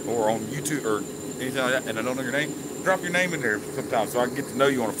or on YouTube or anything like that, and I don't know your name, drop your name in there sometimes so I can get to know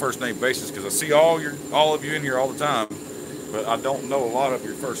you on a first name basis, because I see all of you in here all the time, but I don't know a lot of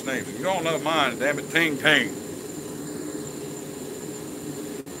your first names. If you don't know mine, damn it, Ting Ting.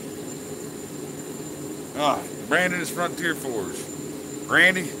 Brandon is Frontier Forge.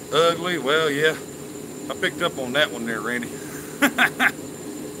 Randy, ugly, well, yeah. I picked up on that one there, Randy.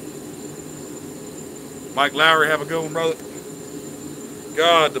 Mike Lowry, have a good one, brother.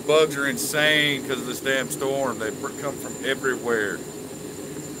 God, the bugs are insane because of this damn storm. They come from everywhere.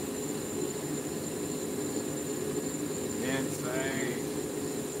 Insane.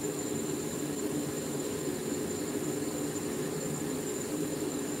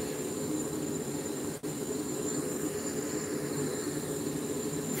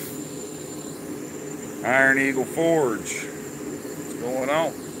 Iron Eagle Forge. What's going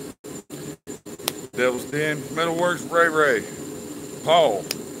on? Devil's Den, Metalworks, Ray. Paul.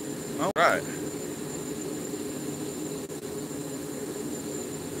 All right.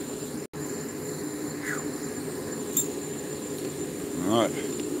 All right.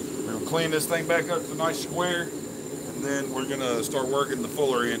 We're gonna clean this thing back up to a nice square, and then we're gonna start working the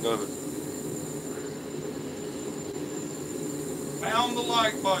fuller end of it. Pound the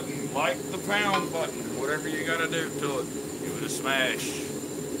like button, like the pound button, whatever you gotta do to it. Give it a smash.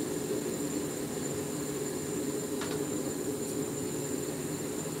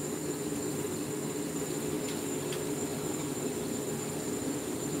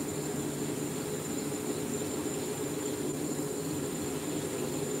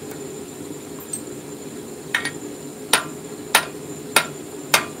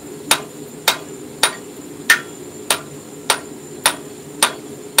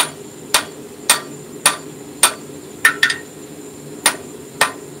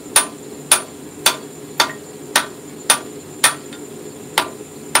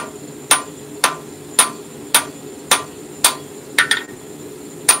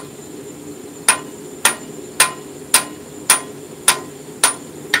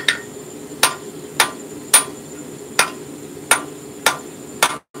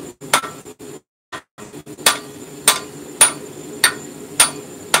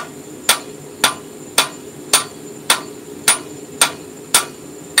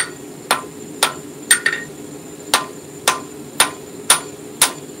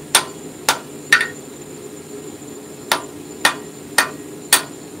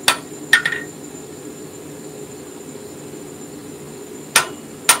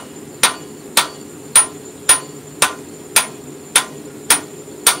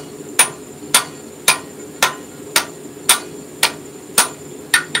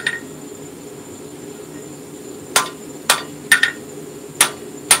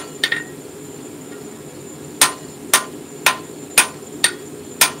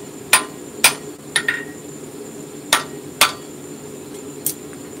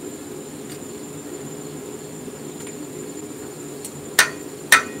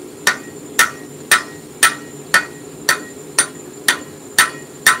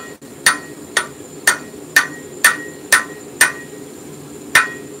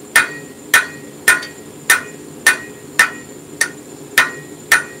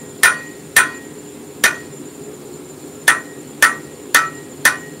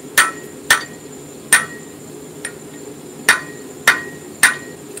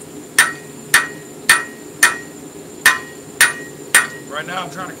 Right now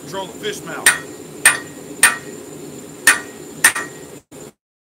I'm trying to control the fish mouth.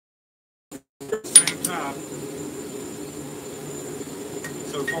 At the same time.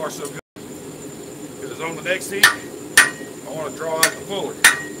 So far so good. Because on the next heat, I want to draw out the puller.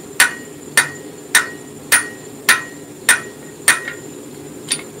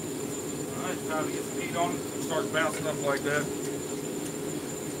 Alright, time to get some heat on it. It starts bouncing up like that.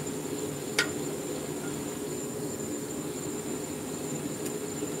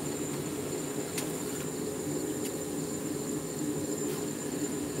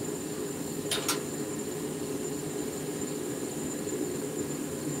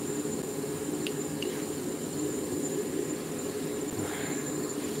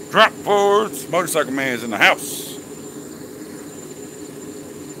 Drop forwards, motorcycle man's in the house.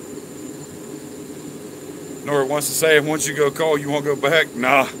 Nora wants to say, once you go cold, you won't go back.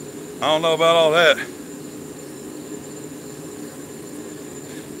 Nah, I don't know about all that.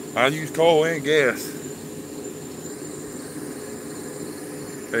 I use coal and gas.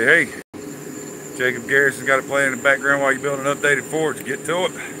 Hey, Jacob Garrison's got it playing in the background while you're building an updated forge. Get to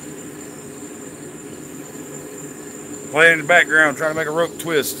it. Playing in the background, trying to make a rope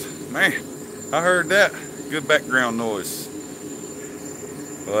twist. Man, I heard that. Good background noise.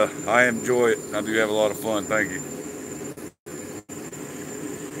 I enjoy it. I do have a lot of fun. Thank you.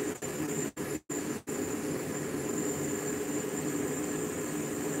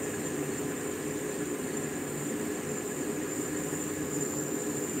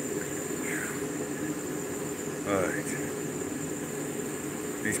 All right.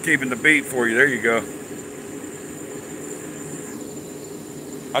 He's keeping the beat for you. There you go.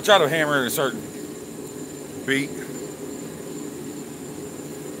 I try to hammer in a certain beat.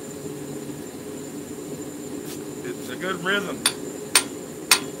 It's a good rhythm,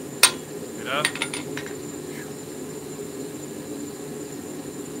 you know.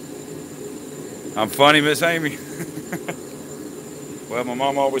 I'm funny, Miss Amy. Well, my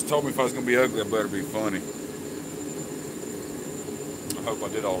mom always told me if I was gonna be ugly, I better be funny. I hope I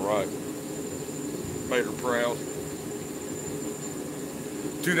did all right. Made her proud.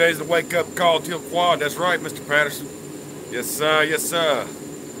 2 days to wake up call till quad. That's right, Mr. Patterson. Yes, sir. Yes, sir.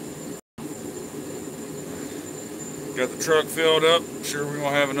 Got the truck filled up. Sure, we're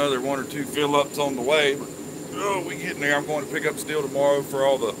gonna have another 1 or 2 fill ups on the way. But oh, we getting there. I'm going to pick up steel tomorrow for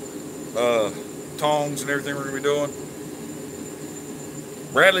all the tongs and everything we're gonna be doing.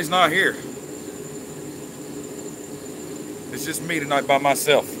 Bradley's not here. It's just me tonight by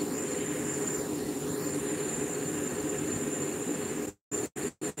myself.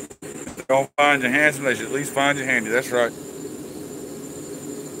 Don't find you handsome, they should at least find you handy. That's right.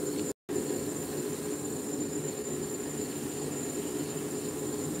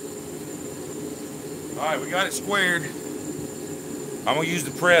 Alright, we got it squared. I'm going to use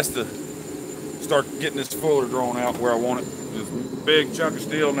the press to start getting this fuller drawn out where I want it. It's a big chunk of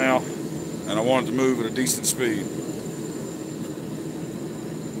steel now, and I want it to move at a decent speed.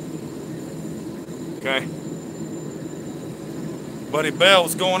 Okay. Buddy Bell,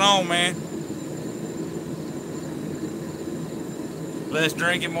 what's going on, man? Less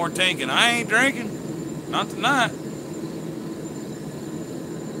drinking, more tinking. I ain't drinking. Not tonight.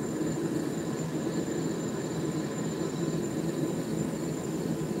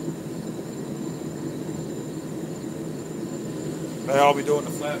 I'll be doing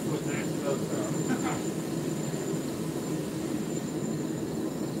the flat foot dance another time.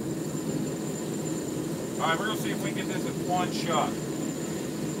 Alright, we're going to see if we can get this in one shot.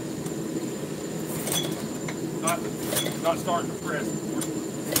 Not starting to press.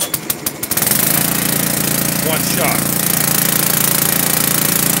 One shot.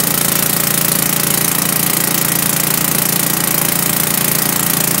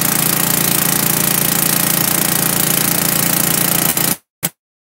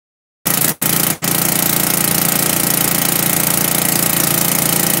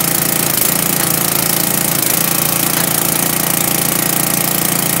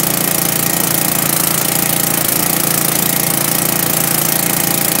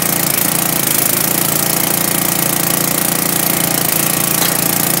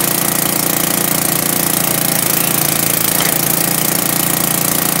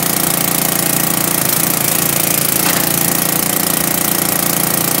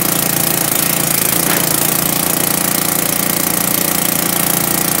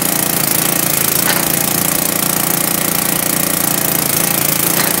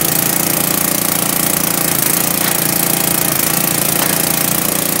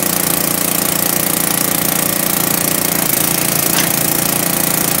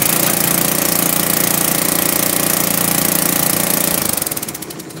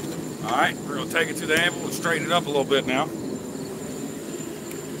 All right, we're gonna take it to the anvil and straighten it up a little bit now.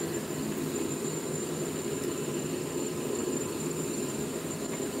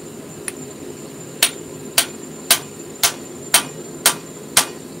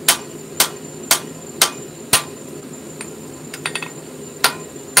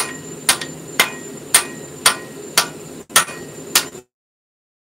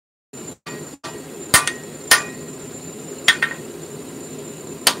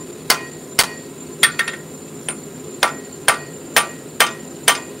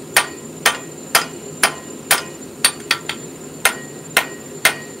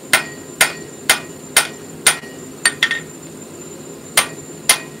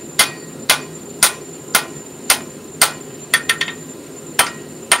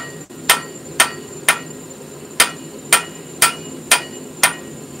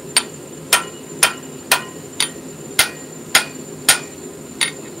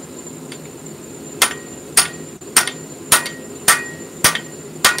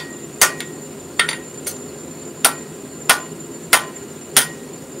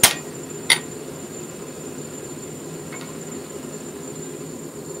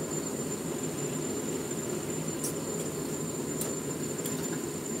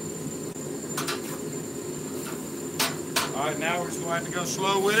 All right, now we're just going to have to go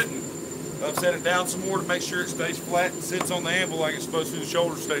slow with it and upset it down some more to make sure it stays flat and sits on the anvil like it's supposed to. The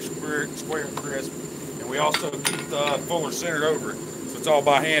shoulder stays square and crisp. And we also keep the fuller centered over it. So it's all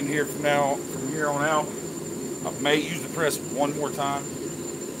by hand here from here on out. I may use the press one more time.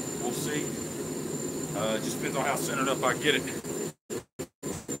 We'll see. It just depends on how centered up I get it.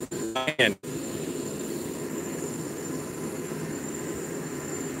 And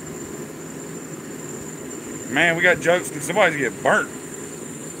man, we got jokes and somebody's getting burnt.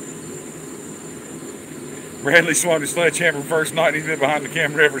 Bradley swung his sledgehammer first night and he's been behind the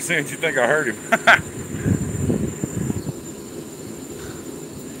camera ever since. You think I heard him?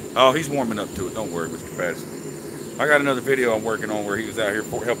 Oh, he's warming up to it. Don't worry, Mr. Patterson. I got another video I'm working on where he was out here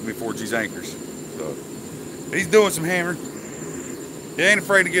helping me forge these anchors. So he's doing some hammering. He ain't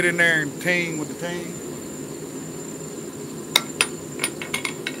afraid to get in there and ting with the ting.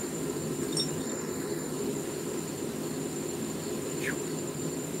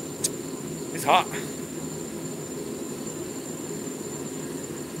 It's hot.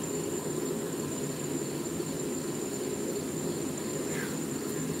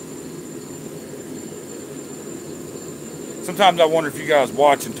 Sometimes I wonder if you guys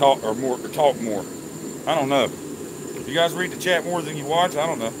watch and talk or talk more. I don't know. You guys read the chat more than you watch? I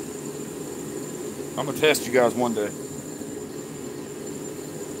don't know. I'm gonna test you guys one day.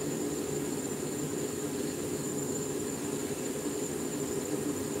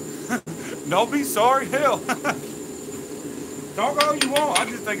 Don't be sorry, hell. Talk all you want. I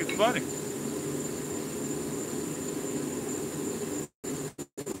just think it's funny.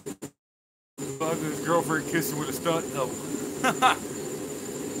 Bug his girlfriend kissing with a stunt double.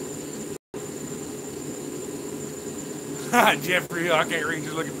 Jeffrey, I can't read,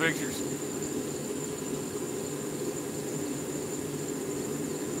 just look at pictures.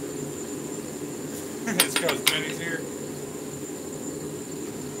 It's because Benny's here.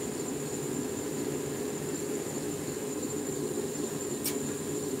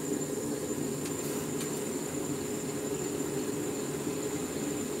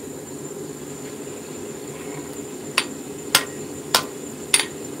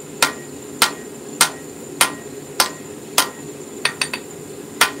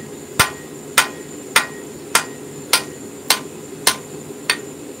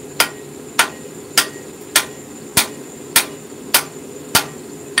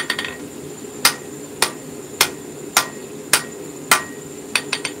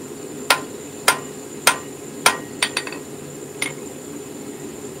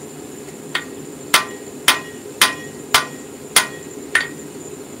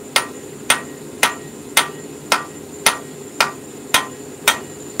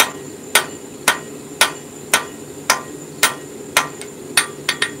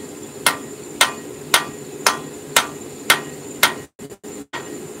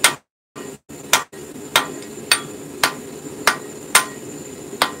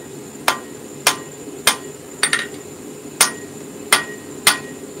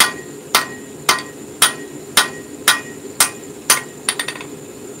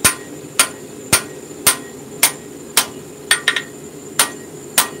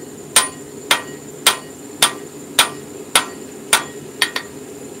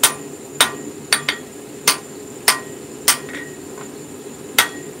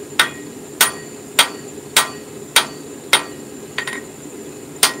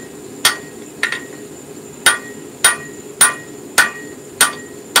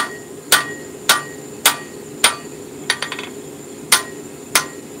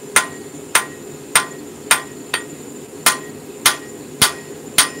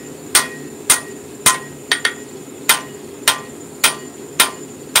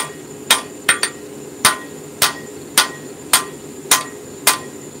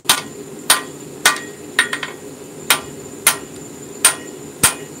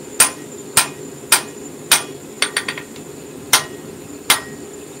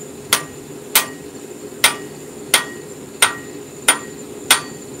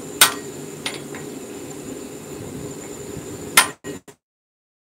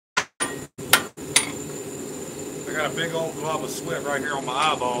 I got a big old glob of sweat right here on my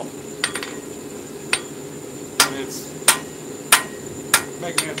eyeball. And it's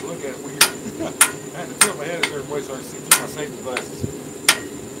making me have to look at it weird. I had to tilt my head a certain way so I can see through my safety glasses.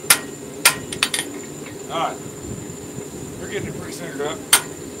 Alright. We're getting it pretty centered up.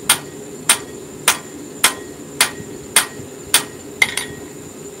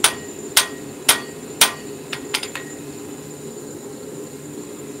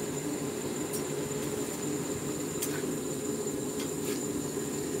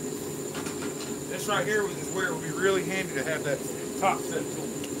 This right here is where it would be really handy to have that top set tool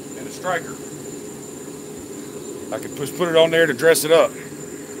and a striker. I could put it on there to dress it up.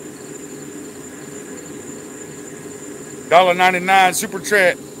 $1.99 Super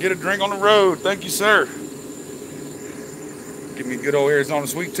Chat. Get a drink on the road. Thank you, sir. Give me a good old Arizona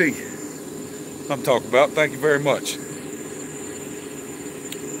sweet tea. I'm talking about. Thank you very much.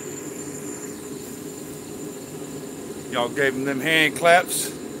 Y'all gave them hand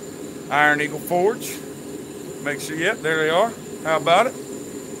claps. Iron Eagle Forge. Make sure, yep, there they are. How about it?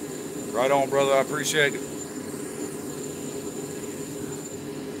 Right on, brother. I appreciate it.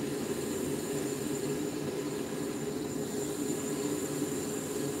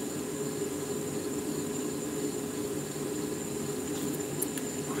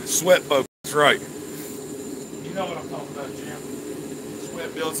 Sweat bugs, that's right. You know what I'm talking about, Jim.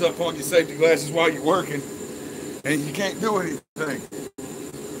 Sweat builds up on your safety glasses while you're working, and you can't do anything.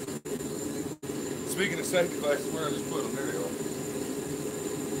 Speaking of safety glasses, where I just put them, there they are.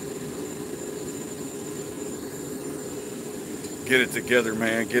 Get it together,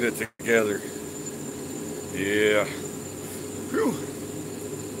 man. Get it together. Yeah. Whew.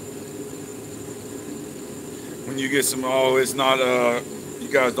 When you get some, oh, it's not, you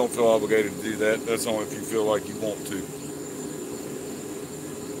guys don't feel obligated to do that. That's only if you feel like you want to.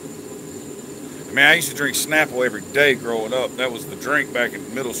 Man, I used to drink Snapple every day growing up. That was the drink back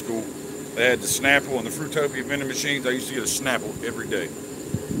in middle school. They had the Snapple and the Fruitopia vending machines. I used to get a Snapple every day.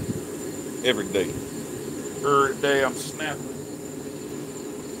 Every day. Every day I'm Snapple.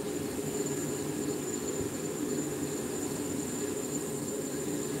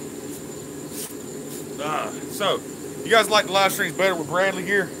 So, you guys like the live streams better with Bradley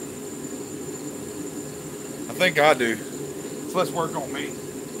here? I think I do. So let's work on me.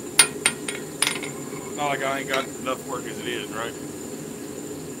 Not like I ain't got enough work as it is, right?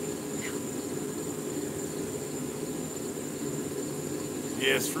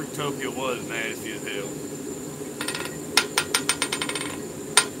 Yes, Fruitopia was nasty as hell.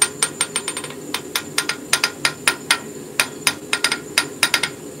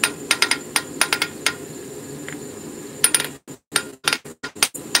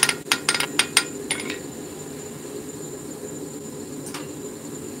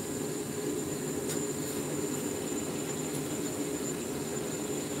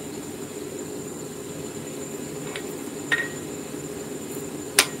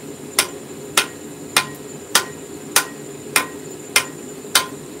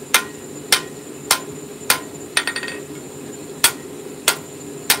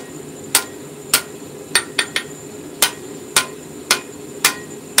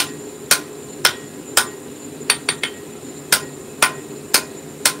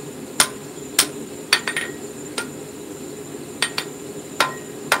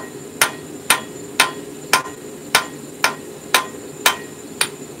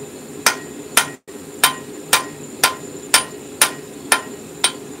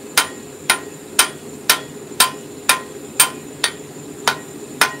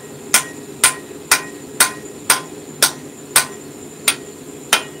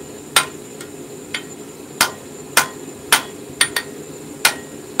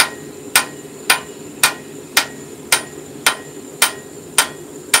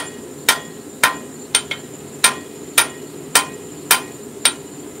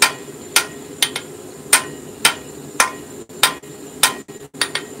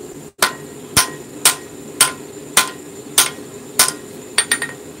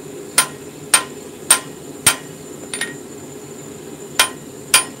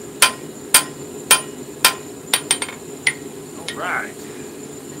 Right.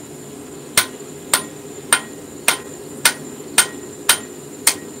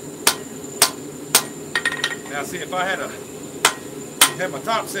 Now see, if I had my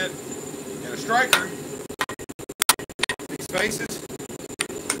top set and a striker, these faces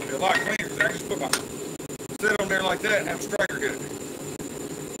would be a lot cleaner. So I can just put my set on there like that and have a striker hit it.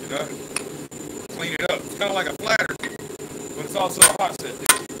 You know? Clean it up. It's kind of like a flatter, but it's also a hot set.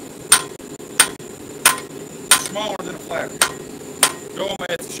 It's smaller than a flatter. Go on my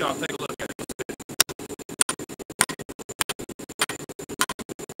Etsy shop, take a look at it.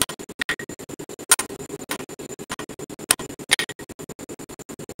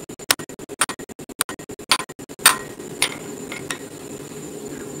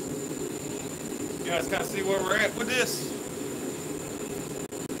 guys kind of see where we're at with this.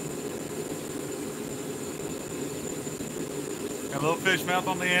 Got a little fish mouth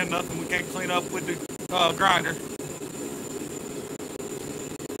on the end, nothing we can't clean up with the grinder.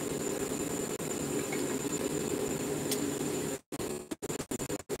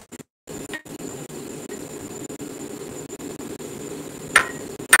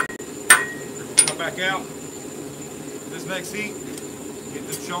 Come back out this next heat, get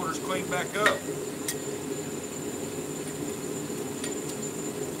the shoulders cleaned back up.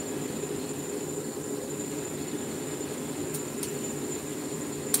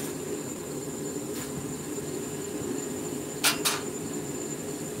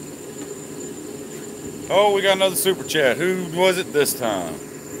 Oh, we got another super chat. Who was it this time?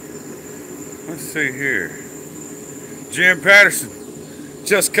 Let's see here. Jim Patterson.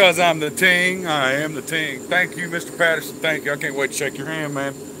 Just cause I'm the Ting, I am the Ting. Thank you, Mr. Patterson. Thank you. I can't wait to shake your hand,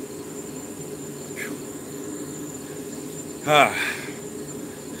 man.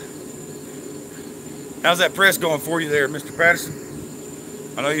 How's that press going for you there, Mr. Patterson?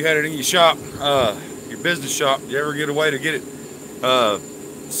 I know you had it in your shop, your business shop. You ever get a way to get it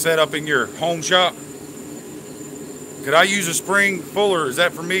set up in your home shop? Could I use a spring fuller? Is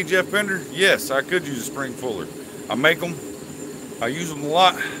that for me, Jeff Pender? Yes, I could use a spring fuller. I make them. I use them a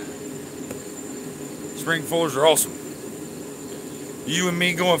lot. Spring fullers are awesome. You and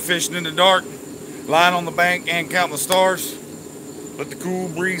me going fishing in the dark, lying on the bank and counting the stars. Let the cool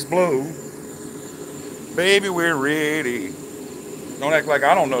breeze blow. Baby, we're ready. Don't act like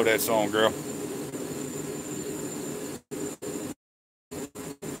I don't know that song, girl.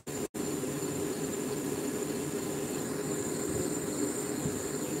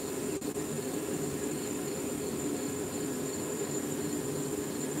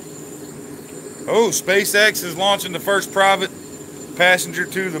 Oh, SpaceX is launching the first private passenger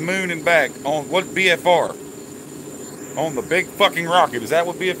to the moon and back on what BFR? On the big fucking rocket. Is that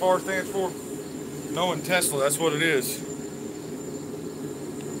what BFR stands for? Knowing Tesla, that's what it is.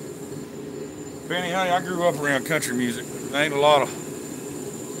 Benny, honey, I grew up around country music. There ain't a lot of...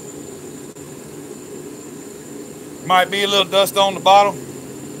 Might be a little dust on the bottom.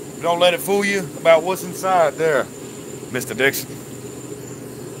 Don't let it fool you about what's inside there, Mr. Dixon.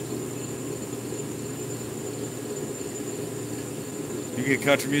 You get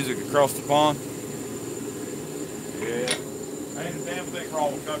country music across the pond? Yeah. Ain't a damn thing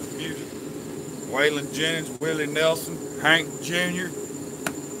wrong with country music. Waylon Jennings, Willie Nelson, Hank Jr.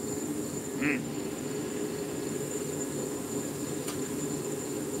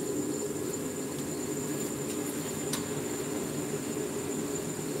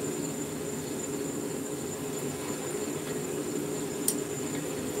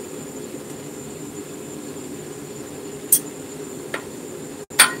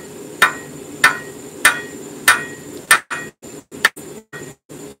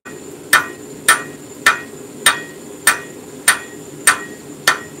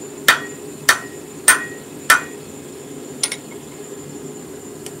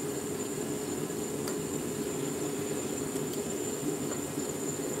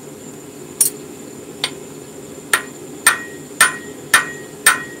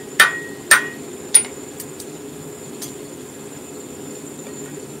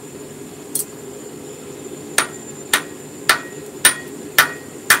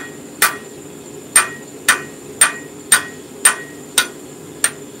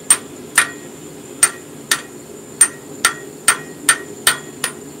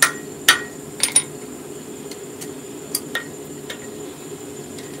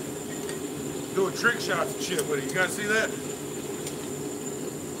 Doing trick shots and shit with it. You guys see that?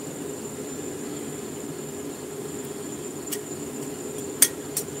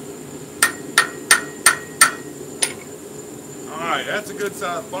 Alright, that's a good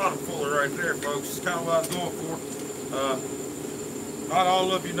sized bottom fuller right there, folks. It's kind of what I was going for. Not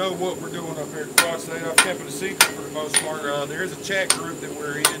all of you know what we're doing up here at Quad State. I've kept it a secret for the most part. There is a chat group that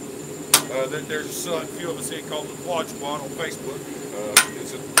we're in. There's a few of us in called the Quad Squad on Facebook.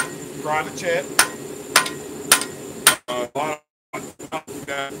 It's a private chat. A lot of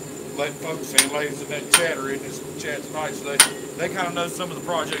letting folks and ladies in that chat are in this chat tonight, so they kind of know some of the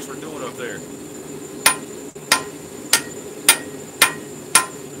projects we're doing up there.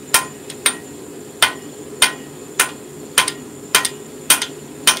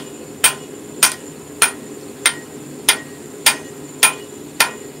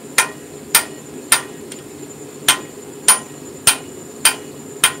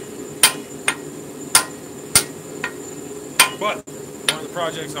 But one of the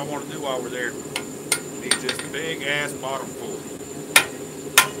projects I want to do while we're there needs this big ass bottom full.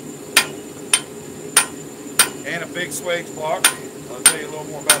 and a big swage block. I'll tell you a little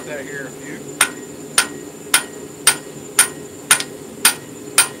more about that here in a few.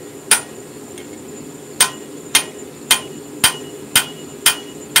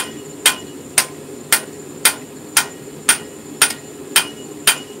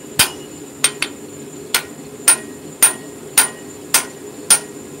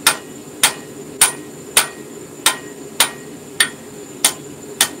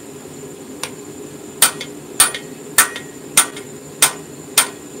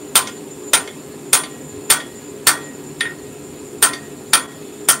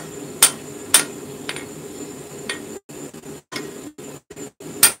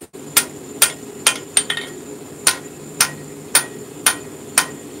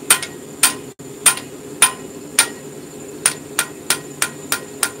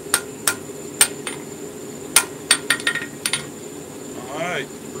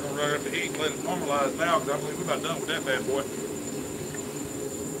 We're going to run up the heat and let it normalize now because I believe we're about done with that bad boy.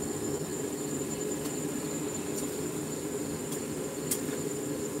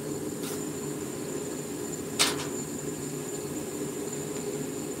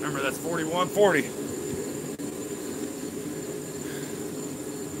 Remember, that's 4140.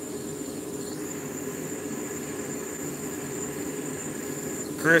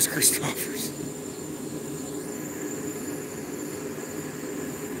 Chris Christophers.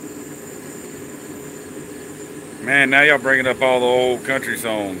 Man, now y'all bringing up all the old country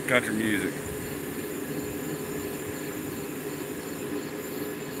songs, country music.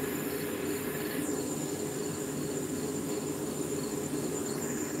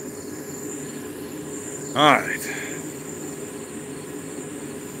 All right.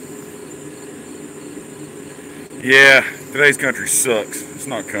 Yeah, today's country sucks. It's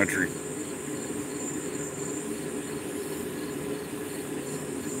not country.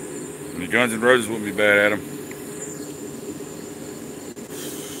 And the Guns N' Roses wouldn't be bad at them.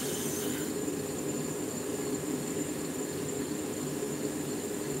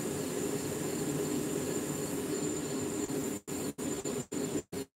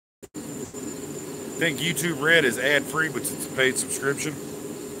 I think YouTube Red is ad-free, but it's a paid subscription.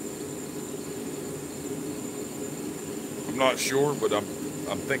 I'm not sure, but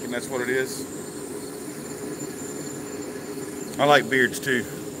I'm thinking that's what it is. I like Beards too.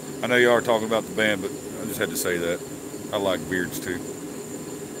 I know you are talking about the band, but I just had to say that. I like Beards too.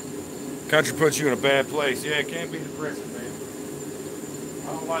 Country puts you in a bad place. Yeah, it can be depressing, man.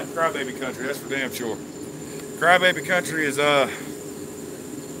 I don't like crybaby country, that's for damn sure. Crybaby country is,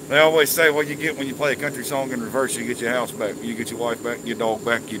 they always say what you get when you play a country song in reverse. You get your house back, you get your wife back, your dog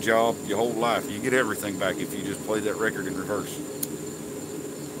back, your job, your whole life. You get everything back if you just play that record in reverse.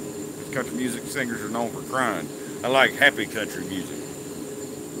 Country music singers are known for crying. I like happy country music.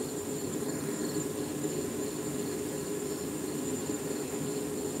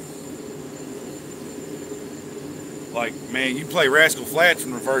 Like, man, you play Rascal Flatts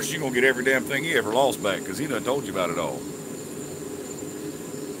in reverse, you're going to get every damn thing you ever lost back because he done told you about it all.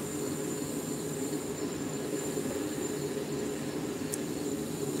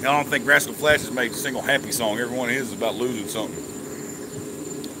 I don't think Rascal Flatts has made a single happy song. Every one of his is about losing something.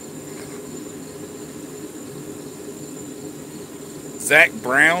 Zach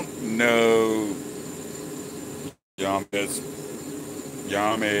Brown? No. Yames.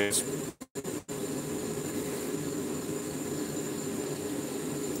 Yames.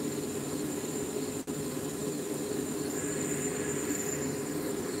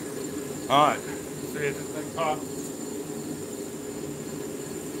 Alright. See if this thing pops.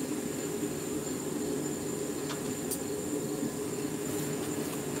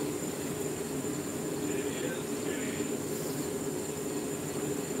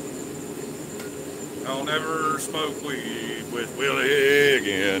 I'll never smoke weed with Willie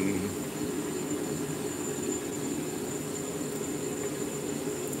again.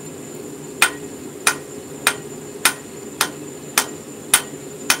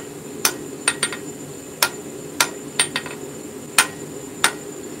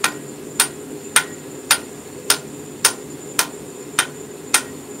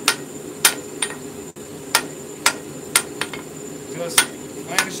 Just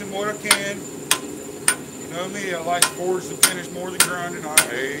managing what I can. You know me, I like sports to finish more than grinding. I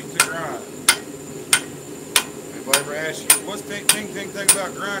hate to grind. Anybody ever ask you, what's Ting Ting think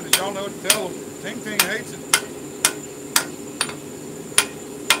about grinding? Y'all know what to tell them. Ting Ting hates it.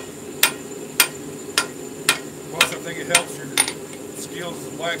 Plus, I think it helps your skills as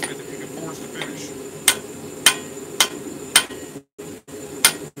a blacksmith if you can force to finish.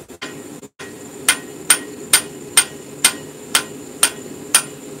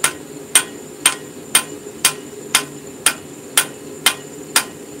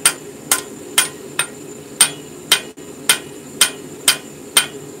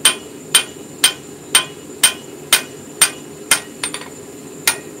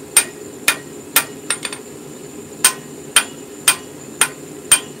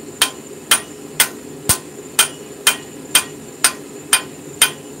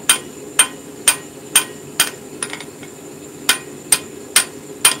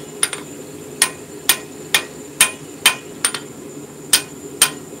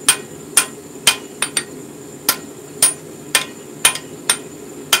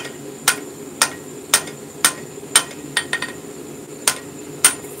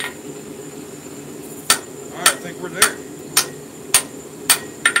 We're there.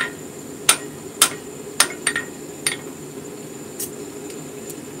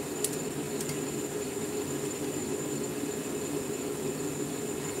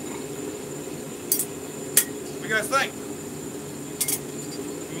 What do you guys think?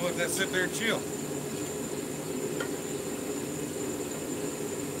 We'll let that sit there and chill.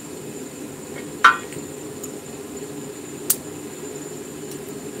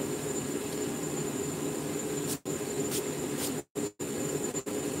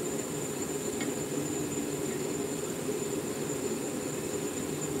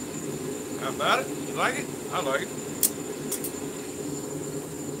 How about it? You like it? I like it.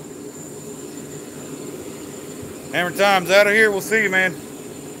 Hammer time's out of here. We'll see you, man.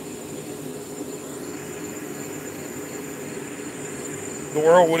 The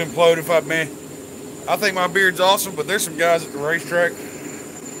world would implode if I think my beard's awesome, but there's some guys at the racetrack.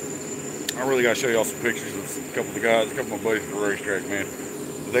 I really got to show y'all some pictures of a couple of the guys, a couple of my buddies at the racetrack, man.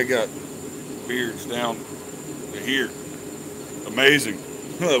 They got beards down to here. Amazing.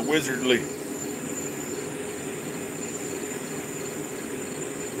 Wizardly.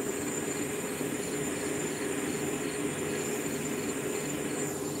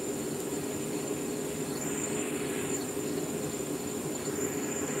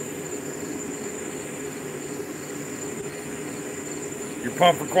 You're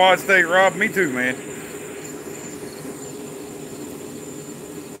pumped for Quad State, Rob? Me too, man.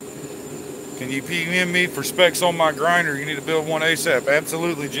 Can you PM me for specs on my grinder? You need to build one ASAP.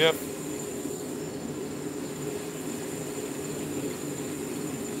 Absolutely, Jeff.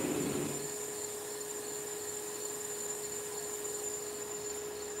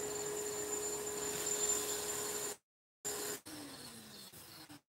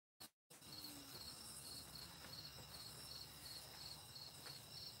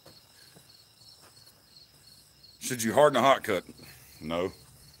 Should you harden a hot cut? No.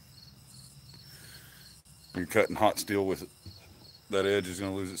 You're cutting hot steel with it. That edge is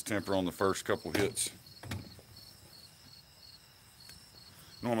going to lose its temper on the first couple hits.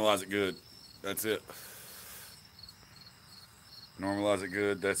 Normalize it good. That's it. Normalize it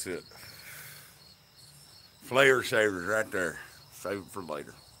good. That's it. Flavor savers right there. Save it for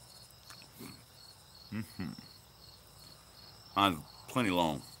later. I'm plenty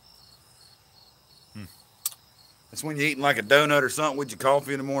long. That's when you're eating like a donut or something with your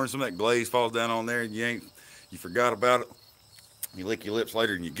coffee in the morning. Some of that glaze falls down on there, and you forgot about it. You lick your lips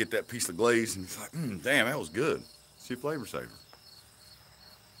later, and you get that piece of glaze, and it's like, damn, that was good. See, flavor saver.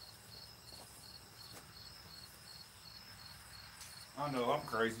 I know, I'm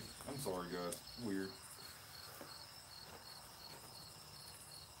crazy. I'm sorry, guys. Weird.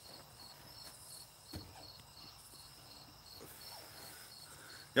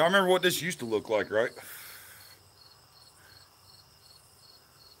 Y'all remember what this used to look like, right?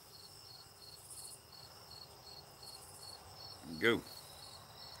 Go.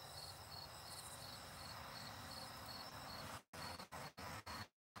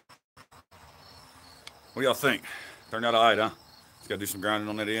 What do y'all think? Turned out alright, huh? Just gotta do some grinding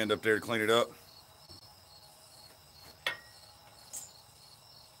on that end up there to clean it up.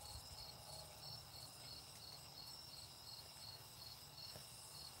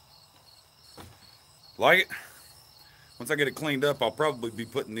 Like it? Once I get it cleaned up, I'll probably be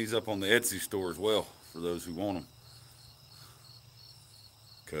putting these up on the Etsy store as well for those who want them.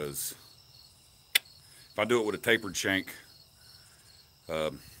 Because if I do it with a tapered shank,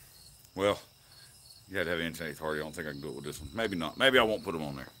 well, you had to have an 1/8 hardy. I don't think I can do it with this one. Maybe not. Maybe I won't put them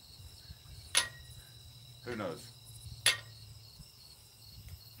on there. Who knows?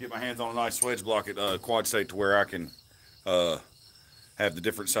 Get my hands on a nice sledge block at Quad State to where I can have the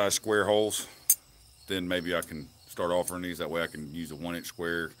different size square holes. Then maybe I can start offering these. That way I can use a 1-inch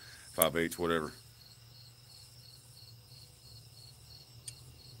square, 5/8, whatever.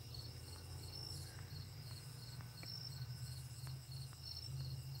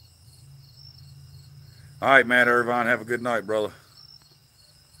 All right, Matt Irvine, have a good night, brother.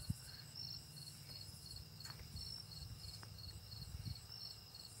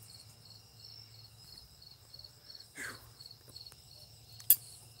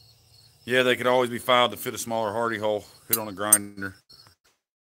 Yeah, they could always be filed to fit a smaller hardy hole. Hit on a grinder.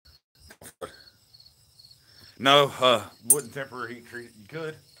 No, wouldn't temporary heat treat it. You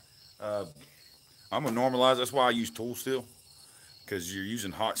could. Uh, I'm gonna normalize. That's why I use tool steel, because you're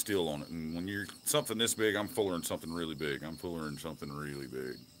using hot steel on it. And when you're something this big, I'm fullering something really big. I'm fullering something really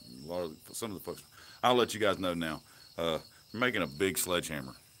big. A lot of some of the folks. I'll let you guys know now. I'm making a big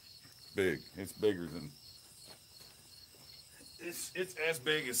sledgehammer. Big. It's bigger than. It's as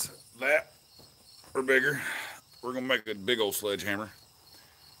big as that or bigger. we're gonna make a big old sledgehammer.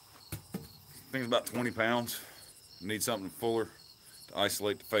 Thing's about 20 pounds. Need something fuller to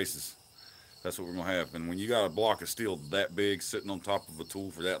isolate the faces. That's what we're gonna have. And when you got a block of steel that big sitting on top of a tool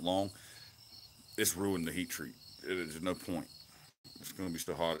for that long, it's ruined the heat treat. There's no point. It's gonna be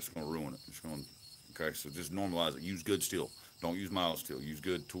so hot, it's gonna ruin it. It's gonna. Okay, so just normalize it. Use good steel. Don't use mild steel. Use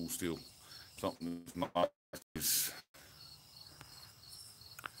good tool steel. Something that's nice.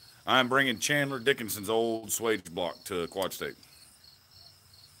 I'm bringing Chandler Dickinson's old swage block to Quad State.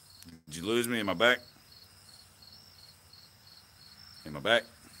 Did you lose me? Am I back? Am I back?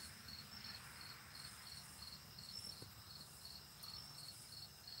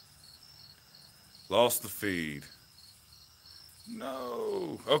 Lost the feed.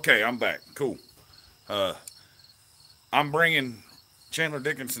 No. Okay, I'm back. Cool. I'm bringing Chandler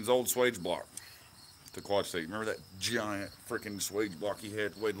Dickinson's old swage block to Quad State. Remember that giant freaking swage block he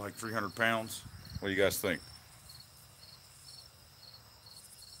had, weighed like 300 pounds? What do you guys think?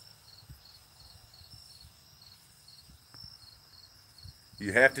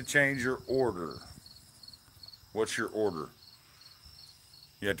 You have to change your order. What's your order?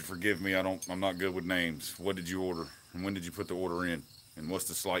 You have to forgive me. I'm not good with names. What did you order? And when did you put the order in? And what's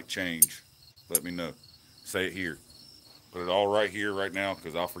the slight change? Let me know. Say it here. Put it all right here, right now,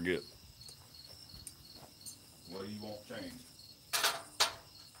 because I'll forget. What do you want changed?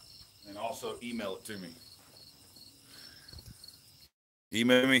 And also email it to me.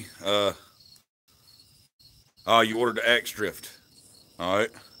 Email me. You ordered the Axe Drift. All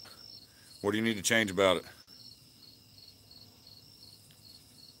right. What do you need to change about it?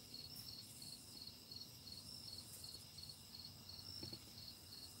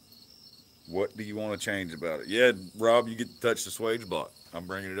 What do you want to change about it? Yeah, Rob, you get to touch the swage block. I'm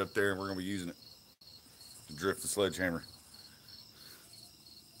bringing it up there, and we're going to be using it to drift the sledgehammer.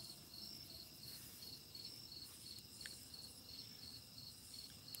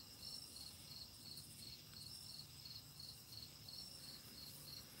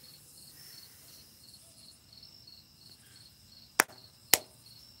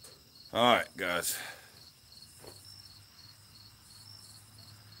 All right, guys.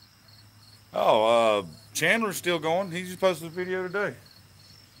 Chandler's still going. He just posted a video today.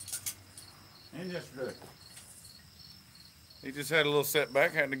 And yesterday. He just had a little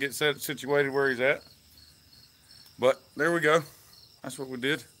setback, had to get situated where he's at. But there we go. That's what we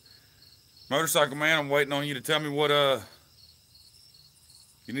did. Motorcycle man, I'm waiting on you to tell me what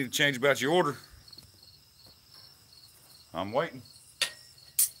you need to change about your order. I'm waiting.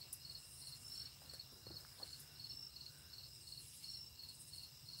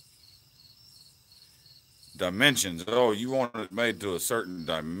 Dimensions. Oh, you want it made to a certain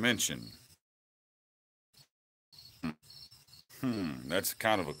dimension. That's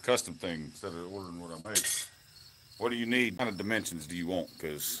kind of a custom thing instead of ordering what I make. What do you need? What kind of dimensions do you want?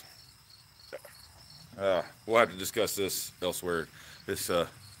 Because we'll have to discuss this elsewhere.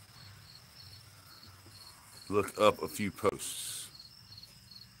 Look up a few posts.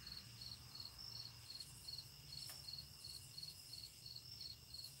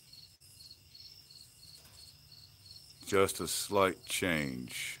 Just a slight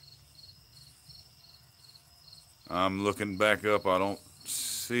change. I'm looking back up. I don't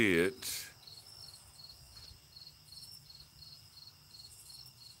see it.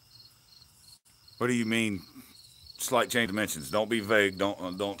 What do you mean, slight change dimensions? Don't be vague.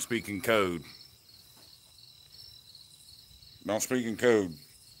 Don't speak in code. Don't speak in code.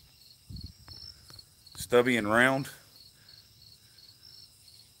 Stubby and round.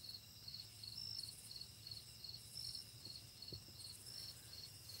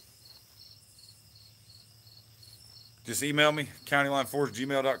 Just email me,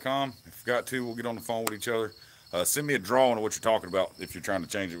 countylineforce@gmail.com. If you got to, we'll get on the phone with each other. Send me a drawing of what you're talking about if you're trying to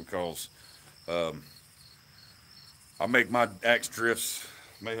change it, because I make my axe drifts.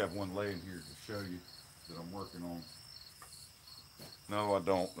 May have one laying here to show you that I'm working on. No, I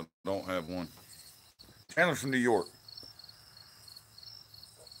don't. I don't have one. Chandler's from New York.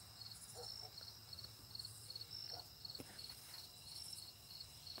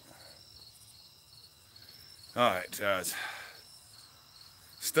 All right, guys.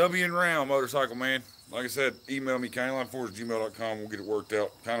 Stubby and round, motorcycle man. Like I said, email me, countylineforce@gmail.com. We'll get it worked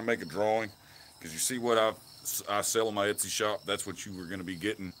out. Kind of make a drawing, because you see what I sell in my Etsy shop. That's what you were going to be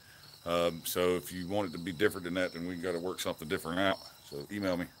getting. So if you want it to be different than that, then we got to work something different out. So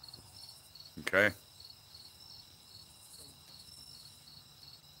email me. Okay.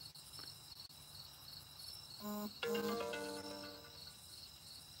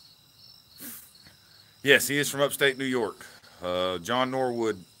 Yes, he is from upstate New York. John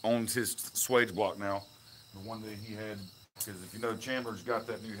Norwood owns his swage block now. the one that he had, because if you know Chandler's got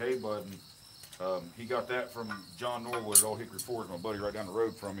that new hay button. He got that from John Norwood at Old Hickory Forge, my buddy right down the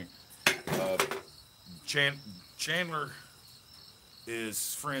road from me. Uh, Chandler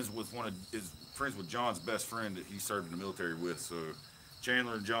is friends with John's best friend that he served in the military with. So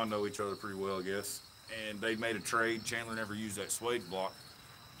Chandler and John know each other pretty well, I guess. And they made a trade. Chandler never used that suede block.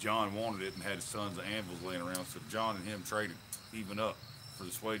 John wanted it and had his tons of anvils laying around. So John and him traded even up for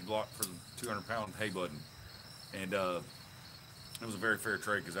the suede block for the 200-pound hay button. And it was a very fair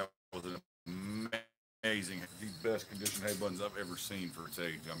trade because that was an amazing, the best condition hay buttons I've ever seen for its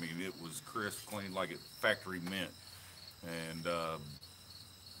age. I mean, it was crisp, clean, like it factory mint. And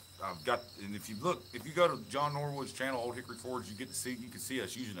I've got, and if you go to John Norwood's channel, Old Hickory Forge, you can see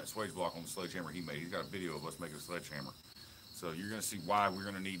us using that sledge block on the sledgehammer he made. He's got a video of us making a sledgehammer. So you're going to see why we're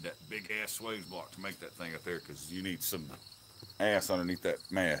going to need that big ass swage block to make that thing up there, because you need some ass underneath that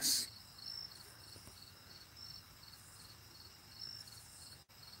mass.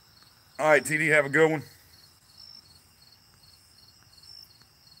 All right, TD, have a good one.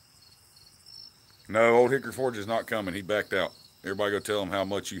 No, Old Hickory Forge is not coming. He backed out. Everybody go tell him how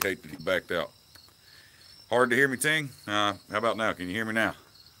much you hate that he backed out. Hard to hear me, Ting? How about now? Can you hear me now?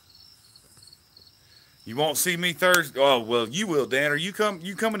 You won't see me Thursday? Oh, well, you will, Dan. You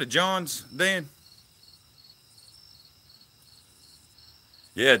coming to John's, Dan?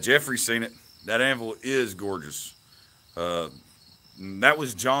 Yeah, Jeffrey's seen it. That anvil is gorgeous. That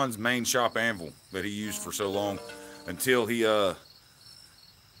was John's main shop anvil that he used for so long until he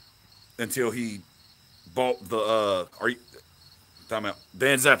bought the time out.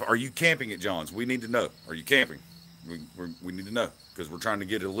 Dan Zappa, are you camping at John's? We need to know. Are you camping? We need to know, because we're trying to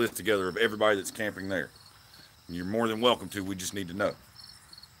get a list together of everybody that's camping there. You're more than welcome to. We just need to know.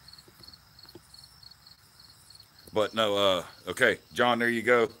 But no, okay, John, there you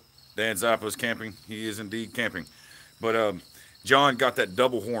go. Dan Zappa's camping. He is indeed camping. But John got that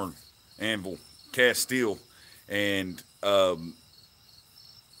double horn anvil, cast steel, and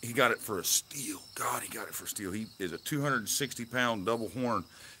he got it for a steal. God, he got it for a steal. He is a 260-pound double horn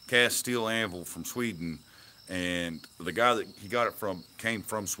cast steel anvil from Sweden. And the guy that he got it from came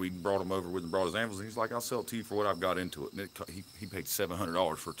from Sweden, brought him over with and brought his anvils. And he's like, I'll sell it to you for what I've got into it. And he paid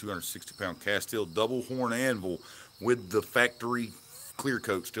 $700 for a 260-pound cast steel double horn anvil with the factory clear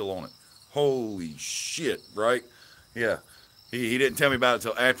coat still on it. Holy shit, right? Yeah. He didn't tell me about it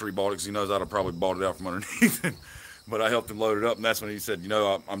until after he bought it, because he knows I'd have probably bought it out from underneath him. But I helped him load it up, and that's when he said,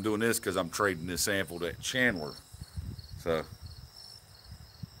 I'm doing this because I'm trading this sample to Chandler. So,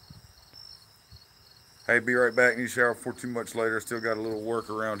 hey, be right back. Need to shower before too much later. Still got a little work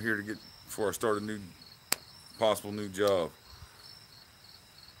around here to get before I start a possible new job.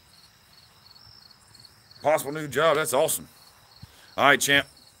 Possible new job, that's awesome. All right, champ.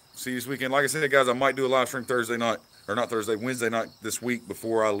 See you this weekend. Like I said, guys, I might do a live stream Thursday night. Or not Thursday, Wednesday night this week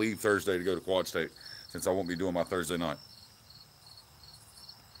before I leave Thursday to go to Quad State, since I won't be doing my Thursday night.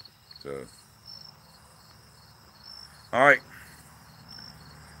 So, all right.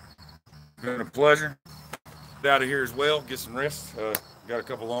 Been a pleasure. Get out of here as well. Get some rest. Got a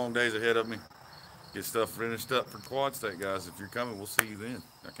couple long days ahead of me. Get stuff finished up for Quad State, guys. If you're coming, we'll see you then.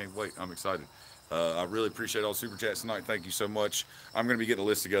 I can't wait. I'm excited. I really appreciate all the super chats tonight. Thank you so much. I'm going to be getting a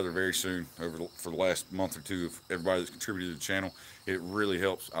list together very soon for the last month or two of everybody that's contributed to the channel. It really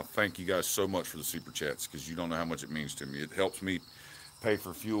helps. I thank you guys so much for the super chats, because you don't know how much it means to me. It helps me pay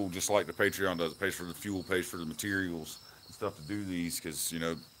for fuel, just like the Patreon does. It pays for the fuel, pays for the materials and stuff to do these, because,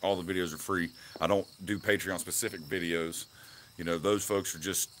 all the videos are free. I don't do Patreon specific videos. Those folks are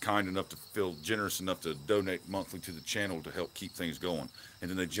just kind enough to feel generous enough to donate monthly to the channel to help keep things going.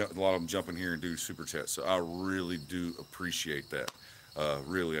 And then a lot of them jump in here and do super chats. So I really do appreciate that.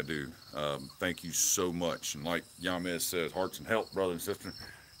 Really, I do. Thank you so much. And like Yamez says, hearts and health, brother and sister.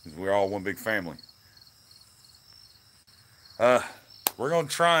 We're all one big family. We're going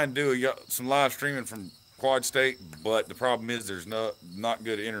to try and do some live streaming from Quad State, but the problem is there's not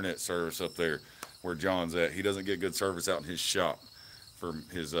good internet service up there where John's at. He doesn't get good service out in his shop for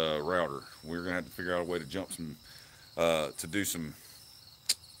his router. We're gonna have to figure out a way to to do some.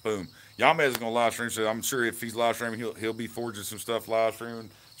 Boom. Yamez is gonna live stream, so I'm sure if he's live streaming, he'll be forging some stuff live streaming. I'm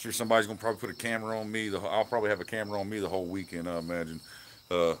sure somebody's gonna probably put a camera on me. I'll probably have a camera on me the whole weekend, I imagine.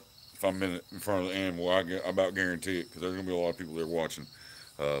 If I'm in front of the animal, I about guarantee it, because there's gonna be a lot of people there watching.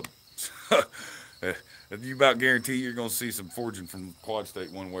 You about guarantee you're gonna see some forging from Quad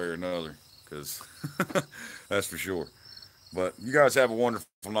State one way or another, because that's for sure. But you guys have a wonderful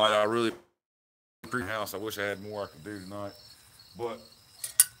night. I really appreciate the house. I wish I had more I could do tonight, but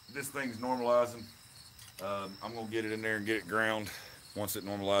this thing's normalizing. I'm gonna get it in there and get it ground. Once it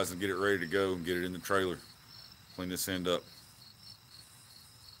normalizes and get it ready to go and get it in the trailer. clean this end up.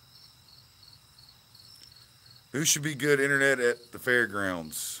 Who should be good internet at the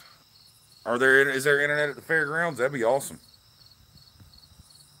fairgrounds? Is there internet at the fairgrounds? That'd be awesome.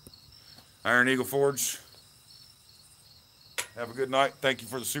 Iron Eagle Forge, have a good night. Thank you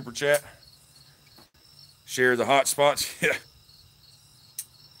for the super chat. Share the hot spots. Yeah.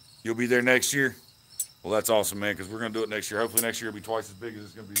 You'll be there next year. Well, that's awesome, man, because we're going to do it next year. Hopefully next year will be twice as big as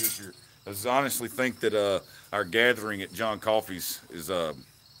it's going to be this year. I honestly think that our gathering at John Coffey's is going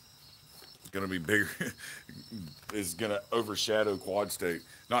to be bigger, is going to overshadow Quad State.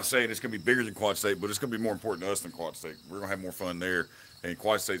 Not saying it's going to be bigger than Quad State, but it's going to be more important to us than Quad State. We're going to have more fun there, and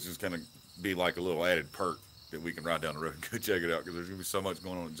Quad State's just going to be like a little added perk that we can ride down the road and go check it out, because there's going to be so much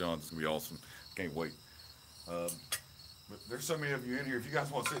going on at John's. It's going to be awesome. Can't wait. But there's so many of you in here. If you guys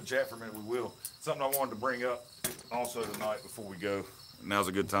want to sit and chat for a minute, we will. Something I wanted to bring up also tonight before we go. Now's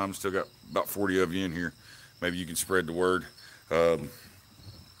a good time. Still got about 40 of you in here. Maybe you can spread the word. I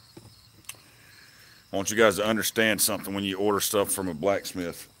want you guys to understand something when you order stuff from a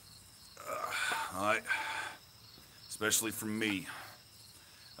blacksmith. All right? Especially from me.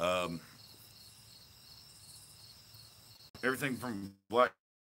 Everything from black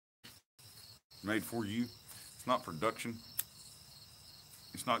made for you. It's not production.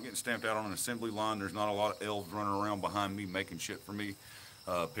 It's not getting stamped out on an assembly line. There's not a lot of elves running around behind me making shit for me,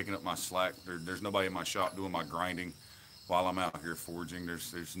 picking up my slack. There's nobody in my shop doing my grinding while I'm out here forging.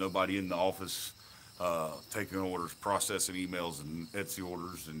 There's nobody in the office taking orders, processing emails and Etsy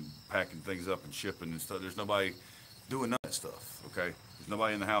orders and packing things up and shipping and stuff. There's nobody doing none of that stuff, okay? There's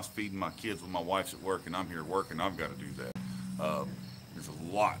nobody in the house feeding my kids when my wife's at work and I'm here working. I've got to do that. There's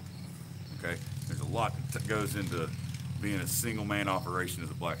a lot, okay? There's a lot that goes into being a single man operation as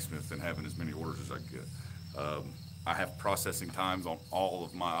a blacksmith and having as many orders as I get. I have processing times on all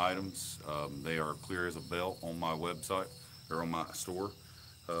of my items. They are clear as a bell on my website or on my store.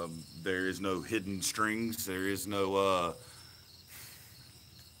 There is no hidden strings. There is no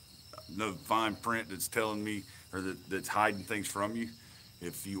fine print that's telling me or that's hiding things from you.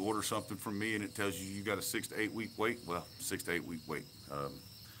 If you order something from me and it tells you you got a 6 to 8 week wait, well, 6 to 8 week wait.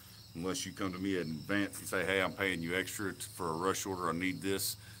 Unless you come to me in advance and say, hey, I'm paying you extra for a rush order, I need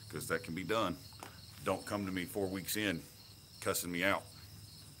this, because that can be done. Don't come to me 4 weeks in cussing me out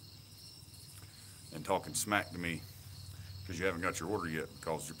and talking smack to me because you haven't got your order yet,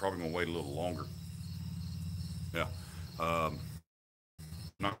 because you're probably going to wait a little longer. Yeah.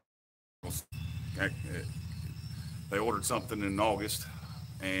 Not, they ordered something in August,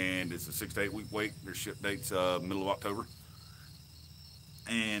 and it's a 6 to 8 week wait. Their ship date's middle of October.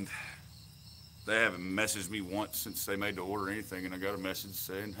 And they haven't messaged me once since they made the order or anything, and I got a message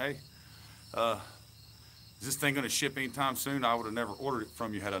saying, hey, is this thing going to ship anytime soon? I would have never ordered it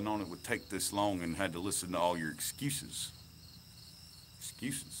from you had I known it would take this long and had to listen to all your excuses.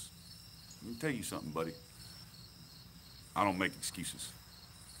 Excuses. Let me tell you something, buddy. I don't make excuses.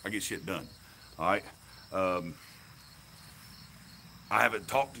 I get shit done. All right? I haven't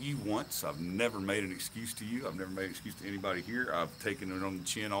talked to you once. I've never made an excuse to you. I've never made an excuse to anybody here. I've taken it on the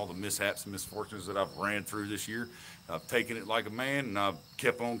chin, all the mishaps and misfortunes that I've ran through this year. I've taken it like a man, and I've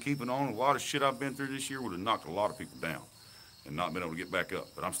kept on keeping on. A lot of shit I've been through this year would have knocked a lot of people down and not been able to get back up.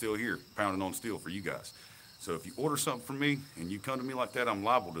 But I'm still here, pounding on steel for you guys. So if you order something from me and you come to me like that, I'm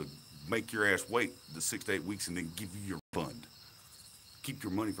liable to make your ass wait the 6 to 8 weeks and then give you your refund. Keep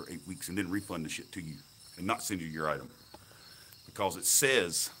your money for 8 weeks and then refund the shit to you and not send you your item. Because it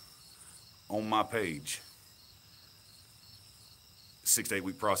says on my page 6 to 8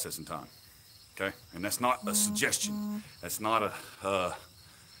 week processing time, okay? And that's not a suggestion. That's not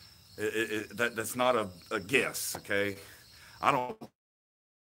that's not a guess, okay? I don't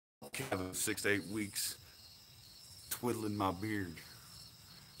have 6 to 8 weeks twiddling my beard.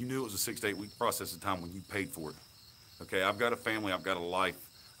 You knew it was a 6 to 8 week processing time when you paid for it, okay? I've got a family, I've got a life,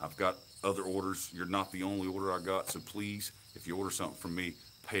 I've got other orders. You're not the only order I got, so please, if you order something from me,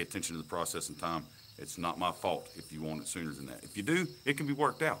 pay attention to the processing time. It's not my fault if you want it sooner than that. If you do, it can be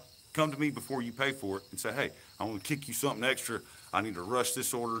worked out. Come to me before you pay for it and say, hey, I want to kick you something extra. I need to rush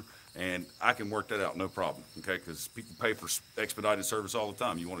this order, and I can work that out, no problem, okay? Because people pay for expedited service all the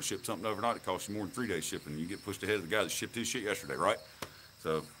time. You want to ship something overnight, it costs you more than 3 days shipping. You get pushed ahead of the guy that shipped his shit yesterday, right?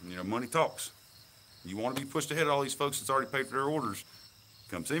 So, money talks. You want to be pushed ahead of all these folks that's already paid for their orders,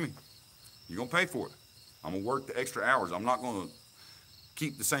 come see me. You're going to pay for it. I'm going to work the extra hours. I'm not going to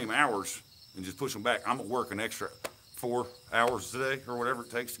keep the same hours and just push them back. I'm going to work an extra 4 hours today or whatever it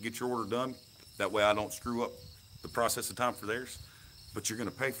takes to get your order done. That way I don't screw up the processing time for theirs. But you're going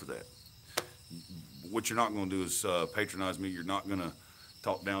to pay for that. What you're not going to do is patronize me. You're not going to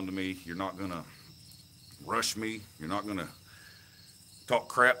talk down to me. You're not going to rush me. You're not going to talk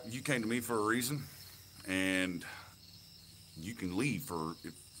crap. You came to me for a reason, and you can leave for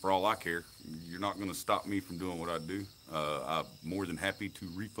all I care. You're not going to stop me from doing what I do. I'm more than happy to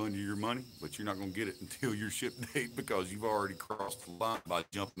refund you your money, but you're not going to get it until your ship date because you've already crossed the line by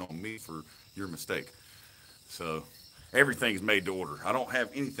jumping on me for your mistake. So everything's made to order. I don't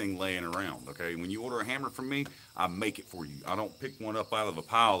have anything laying around. Okay, when you order a hammer from me, I make it for you. I don't pick one up out of a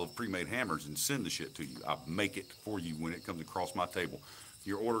pile of pre-made hammers and send the shit to you. I make it for you when it comes across my table.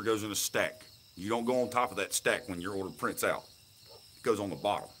 Your order goes in a stack. You don't go on top of that stack when your order prints out. It goes on the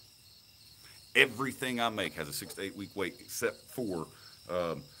bottom. Everything I make has a 6 to 8 week wait, except for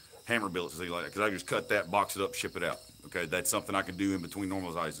hammer billets, like that, because I just cut that, box it up, ship it out. Okay, that's something I can do in between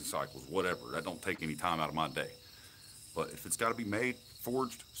normalizing cycles, whatever. That don't take any time out of my day. But if it's got to be made,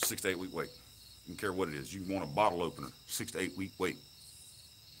 forged, 6 to 8 week wait. I don't care what it is. You want a bottle opener, 6 to 8 week wait.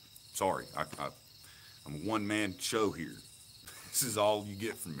 Sorry, I'm a one-man show here. This is all you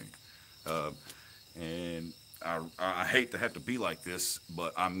get from me. And I hate to have to be like this,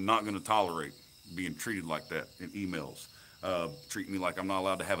 but I'm not going to tolerate being treated like that in emails. Treating me like I'm not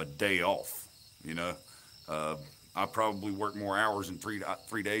allowed to have a day off. You know, I probably work more hours in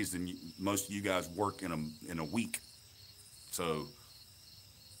 3 days than most of you guys work in a week. So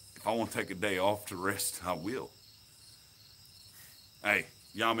if I want to take a day off to rest, I will. Hey,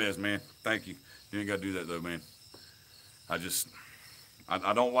 Yamez, man, thank you. You ain't got to do that though, man.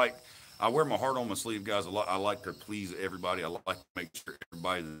 I don't like. I wear my heart on my sleeve, guys. I like to please everybody. I like to make sure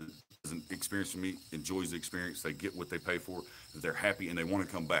everybody that doesn't experience me enjoys the experience. They get what they pay for. That they're happy and they want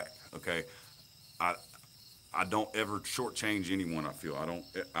to come back. Okay, I don't ever shortchange anyone. I feel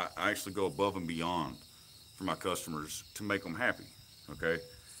I actually go above and beyond for my customers to make them happy. Okay,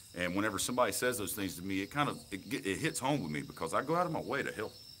 and whenever somebody says those things to me, it hits home with me because I go out of my way to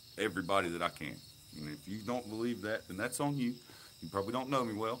help everybody that I can. And if you don't believe that, then that's on you. You probably don't know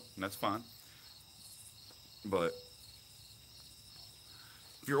me well, and that's fine. But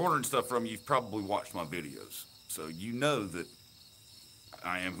if you're ordering stuff from me, you've probably watched my videos. So you know that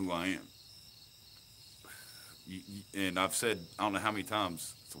I am who I am. And I've said, I don't know how many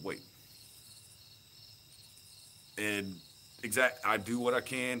times, it's a wait. And I do what I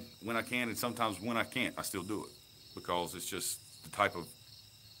can, when I can, and sometimes when I can't, I still do it. Because it's just the type of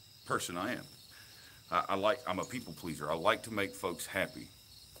person I am. I'm a people pleaser. I like to make folks happy.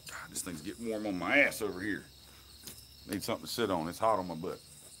 God, this thing's getting warm on my ass over here. Need something to sit on. It's hot on my butt.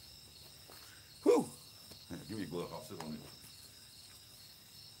 Whew. Yeah, give me a glove. I'll sit on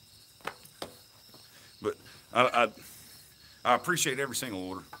it. But I appreciate every single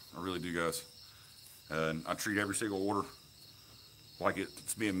order. I really do, guys. And I treat every single order like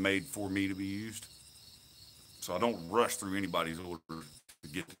it's being made for me to be used. So I don't rush through anybody's order to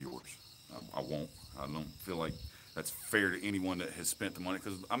get to yours. I won't. I don't feel like that's fair to anyone that has spent the money.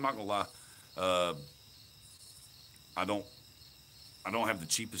 Because I'm not gonna lie, I don't have the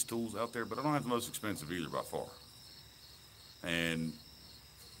cheapest tools out there, but I don't have the most expensive either by far. And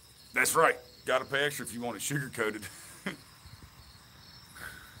that's right. Got to pay extra if you want it sugar coated.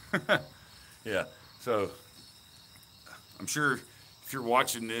 Yeah. So I'm sure if you're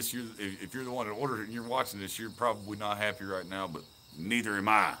watching this, if you're the one that ordered it and you're watching this, you're probably not happy right now, but neither am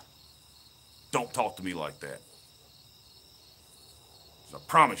I. Don't talk to me like that. I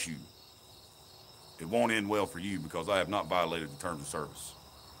promise you, it won't end well for you because I have not violated the terms of service.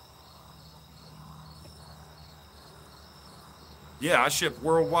 Yeah, I ship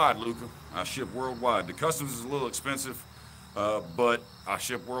worldwide, Luca. I ship worldwide. The customs is a little expensive, but I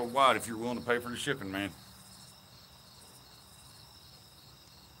ship worldwide if you're willing to pay for the shipping, man.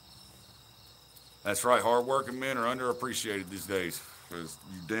 That's right. Hard-working men are underappreciated these days. Because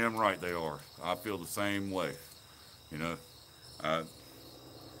you're damn right they are. I feel the same way. You know,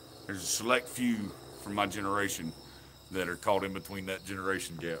 there's a select few from my generation that are caught in between that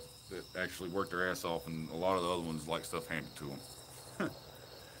generation gap that actually work their ass off, and a lot of the other ones like stuff handed to them.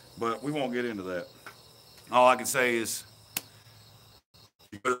 But we won't get into that. All I can say is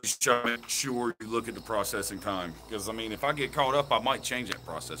you gotta make sure you look at the processing time. Because, I mean, if I get caught up, I might change that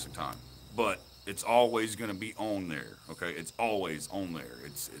processing time. But it's always going to be on there, okay? It's always on there.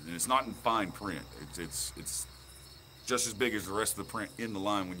 It's not in fine print. It's just as big as the rest of the print in the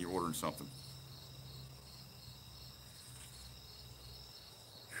line when you're ordering something.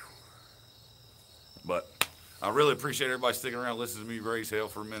 But I really appreciate everybody sticking around, listening to me raise hell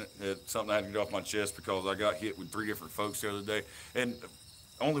for a minute. It's something I had to get off my chest because I got hit with 3 different folks the other day, and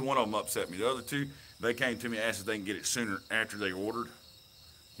only one of them upset me. The other 2, they came to me and asked if they can get it sooner after they ordered,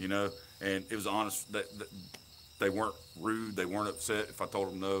 you know. And it was honest that they weren't rude, they weren't upset if I told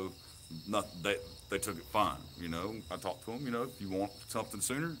them no. They took it fine. You know, I talked to them. You know, if you want something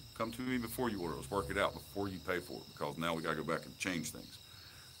sooner, come to me before you order. Let's work it out before you pay for it, because now we got to go back and change things.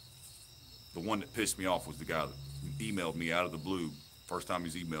 The one that pissed me off was the guy that emailed me out of the blue. First time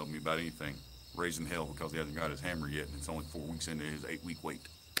he's emailed me about anything, raising hell because he hasn't got his hammer yet, and it's only 4 weeks into his 8-week wait.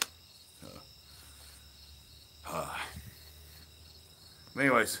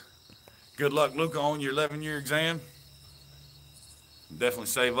 Anyways, good luck, Luca, on your 11-year exam. Definitely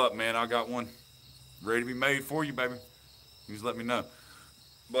save up, man. I got one ready to be made for you, baby. You just let me know.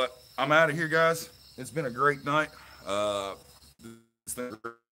 But I'm out of here, guys. It's been a great night. This thing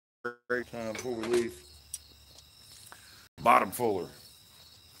great time before we leave. Bottom fuller,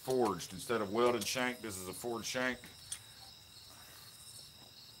 forged instead of welded shank. This is a forged shank.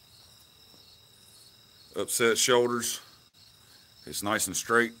 Upset shoulders. It's nice and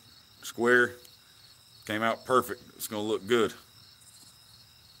straight, square. Came out perfect. It's gonna look good.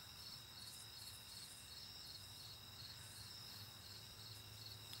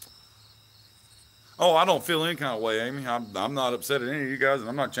 Oh, I don't feel any kind of way, Amy. I'm not upset at any of you guys, and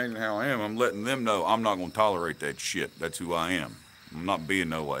I'm not changing how I am. I'm letting them know I'm not going to tolerate that shit. That's who I am. I'm not being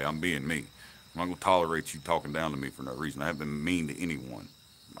no way. I'm being me. I'm not going to tolerate you talking down to me for no reason. I haven't been mean to anyone.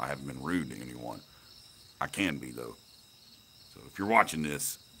 I haven't been rude to anyone. I can be, though. So if you're watching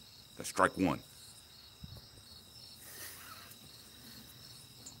this, that's strike one.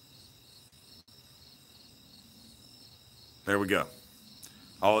 There we go.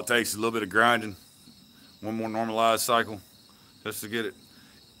 All it takes is a little bit of grinding. One more normalized cycle just to get it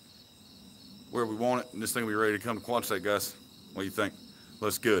where we want it. And this thing will be ready to come to quad state, guys. What do you think?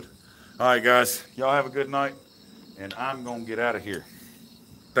 Looks good. All right, guys. Y'all have a good night. And I'm going to get out of here.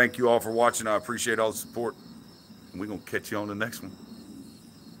 Thank you all for watching. I appreciate all the support. And we're going to catch you on the next one.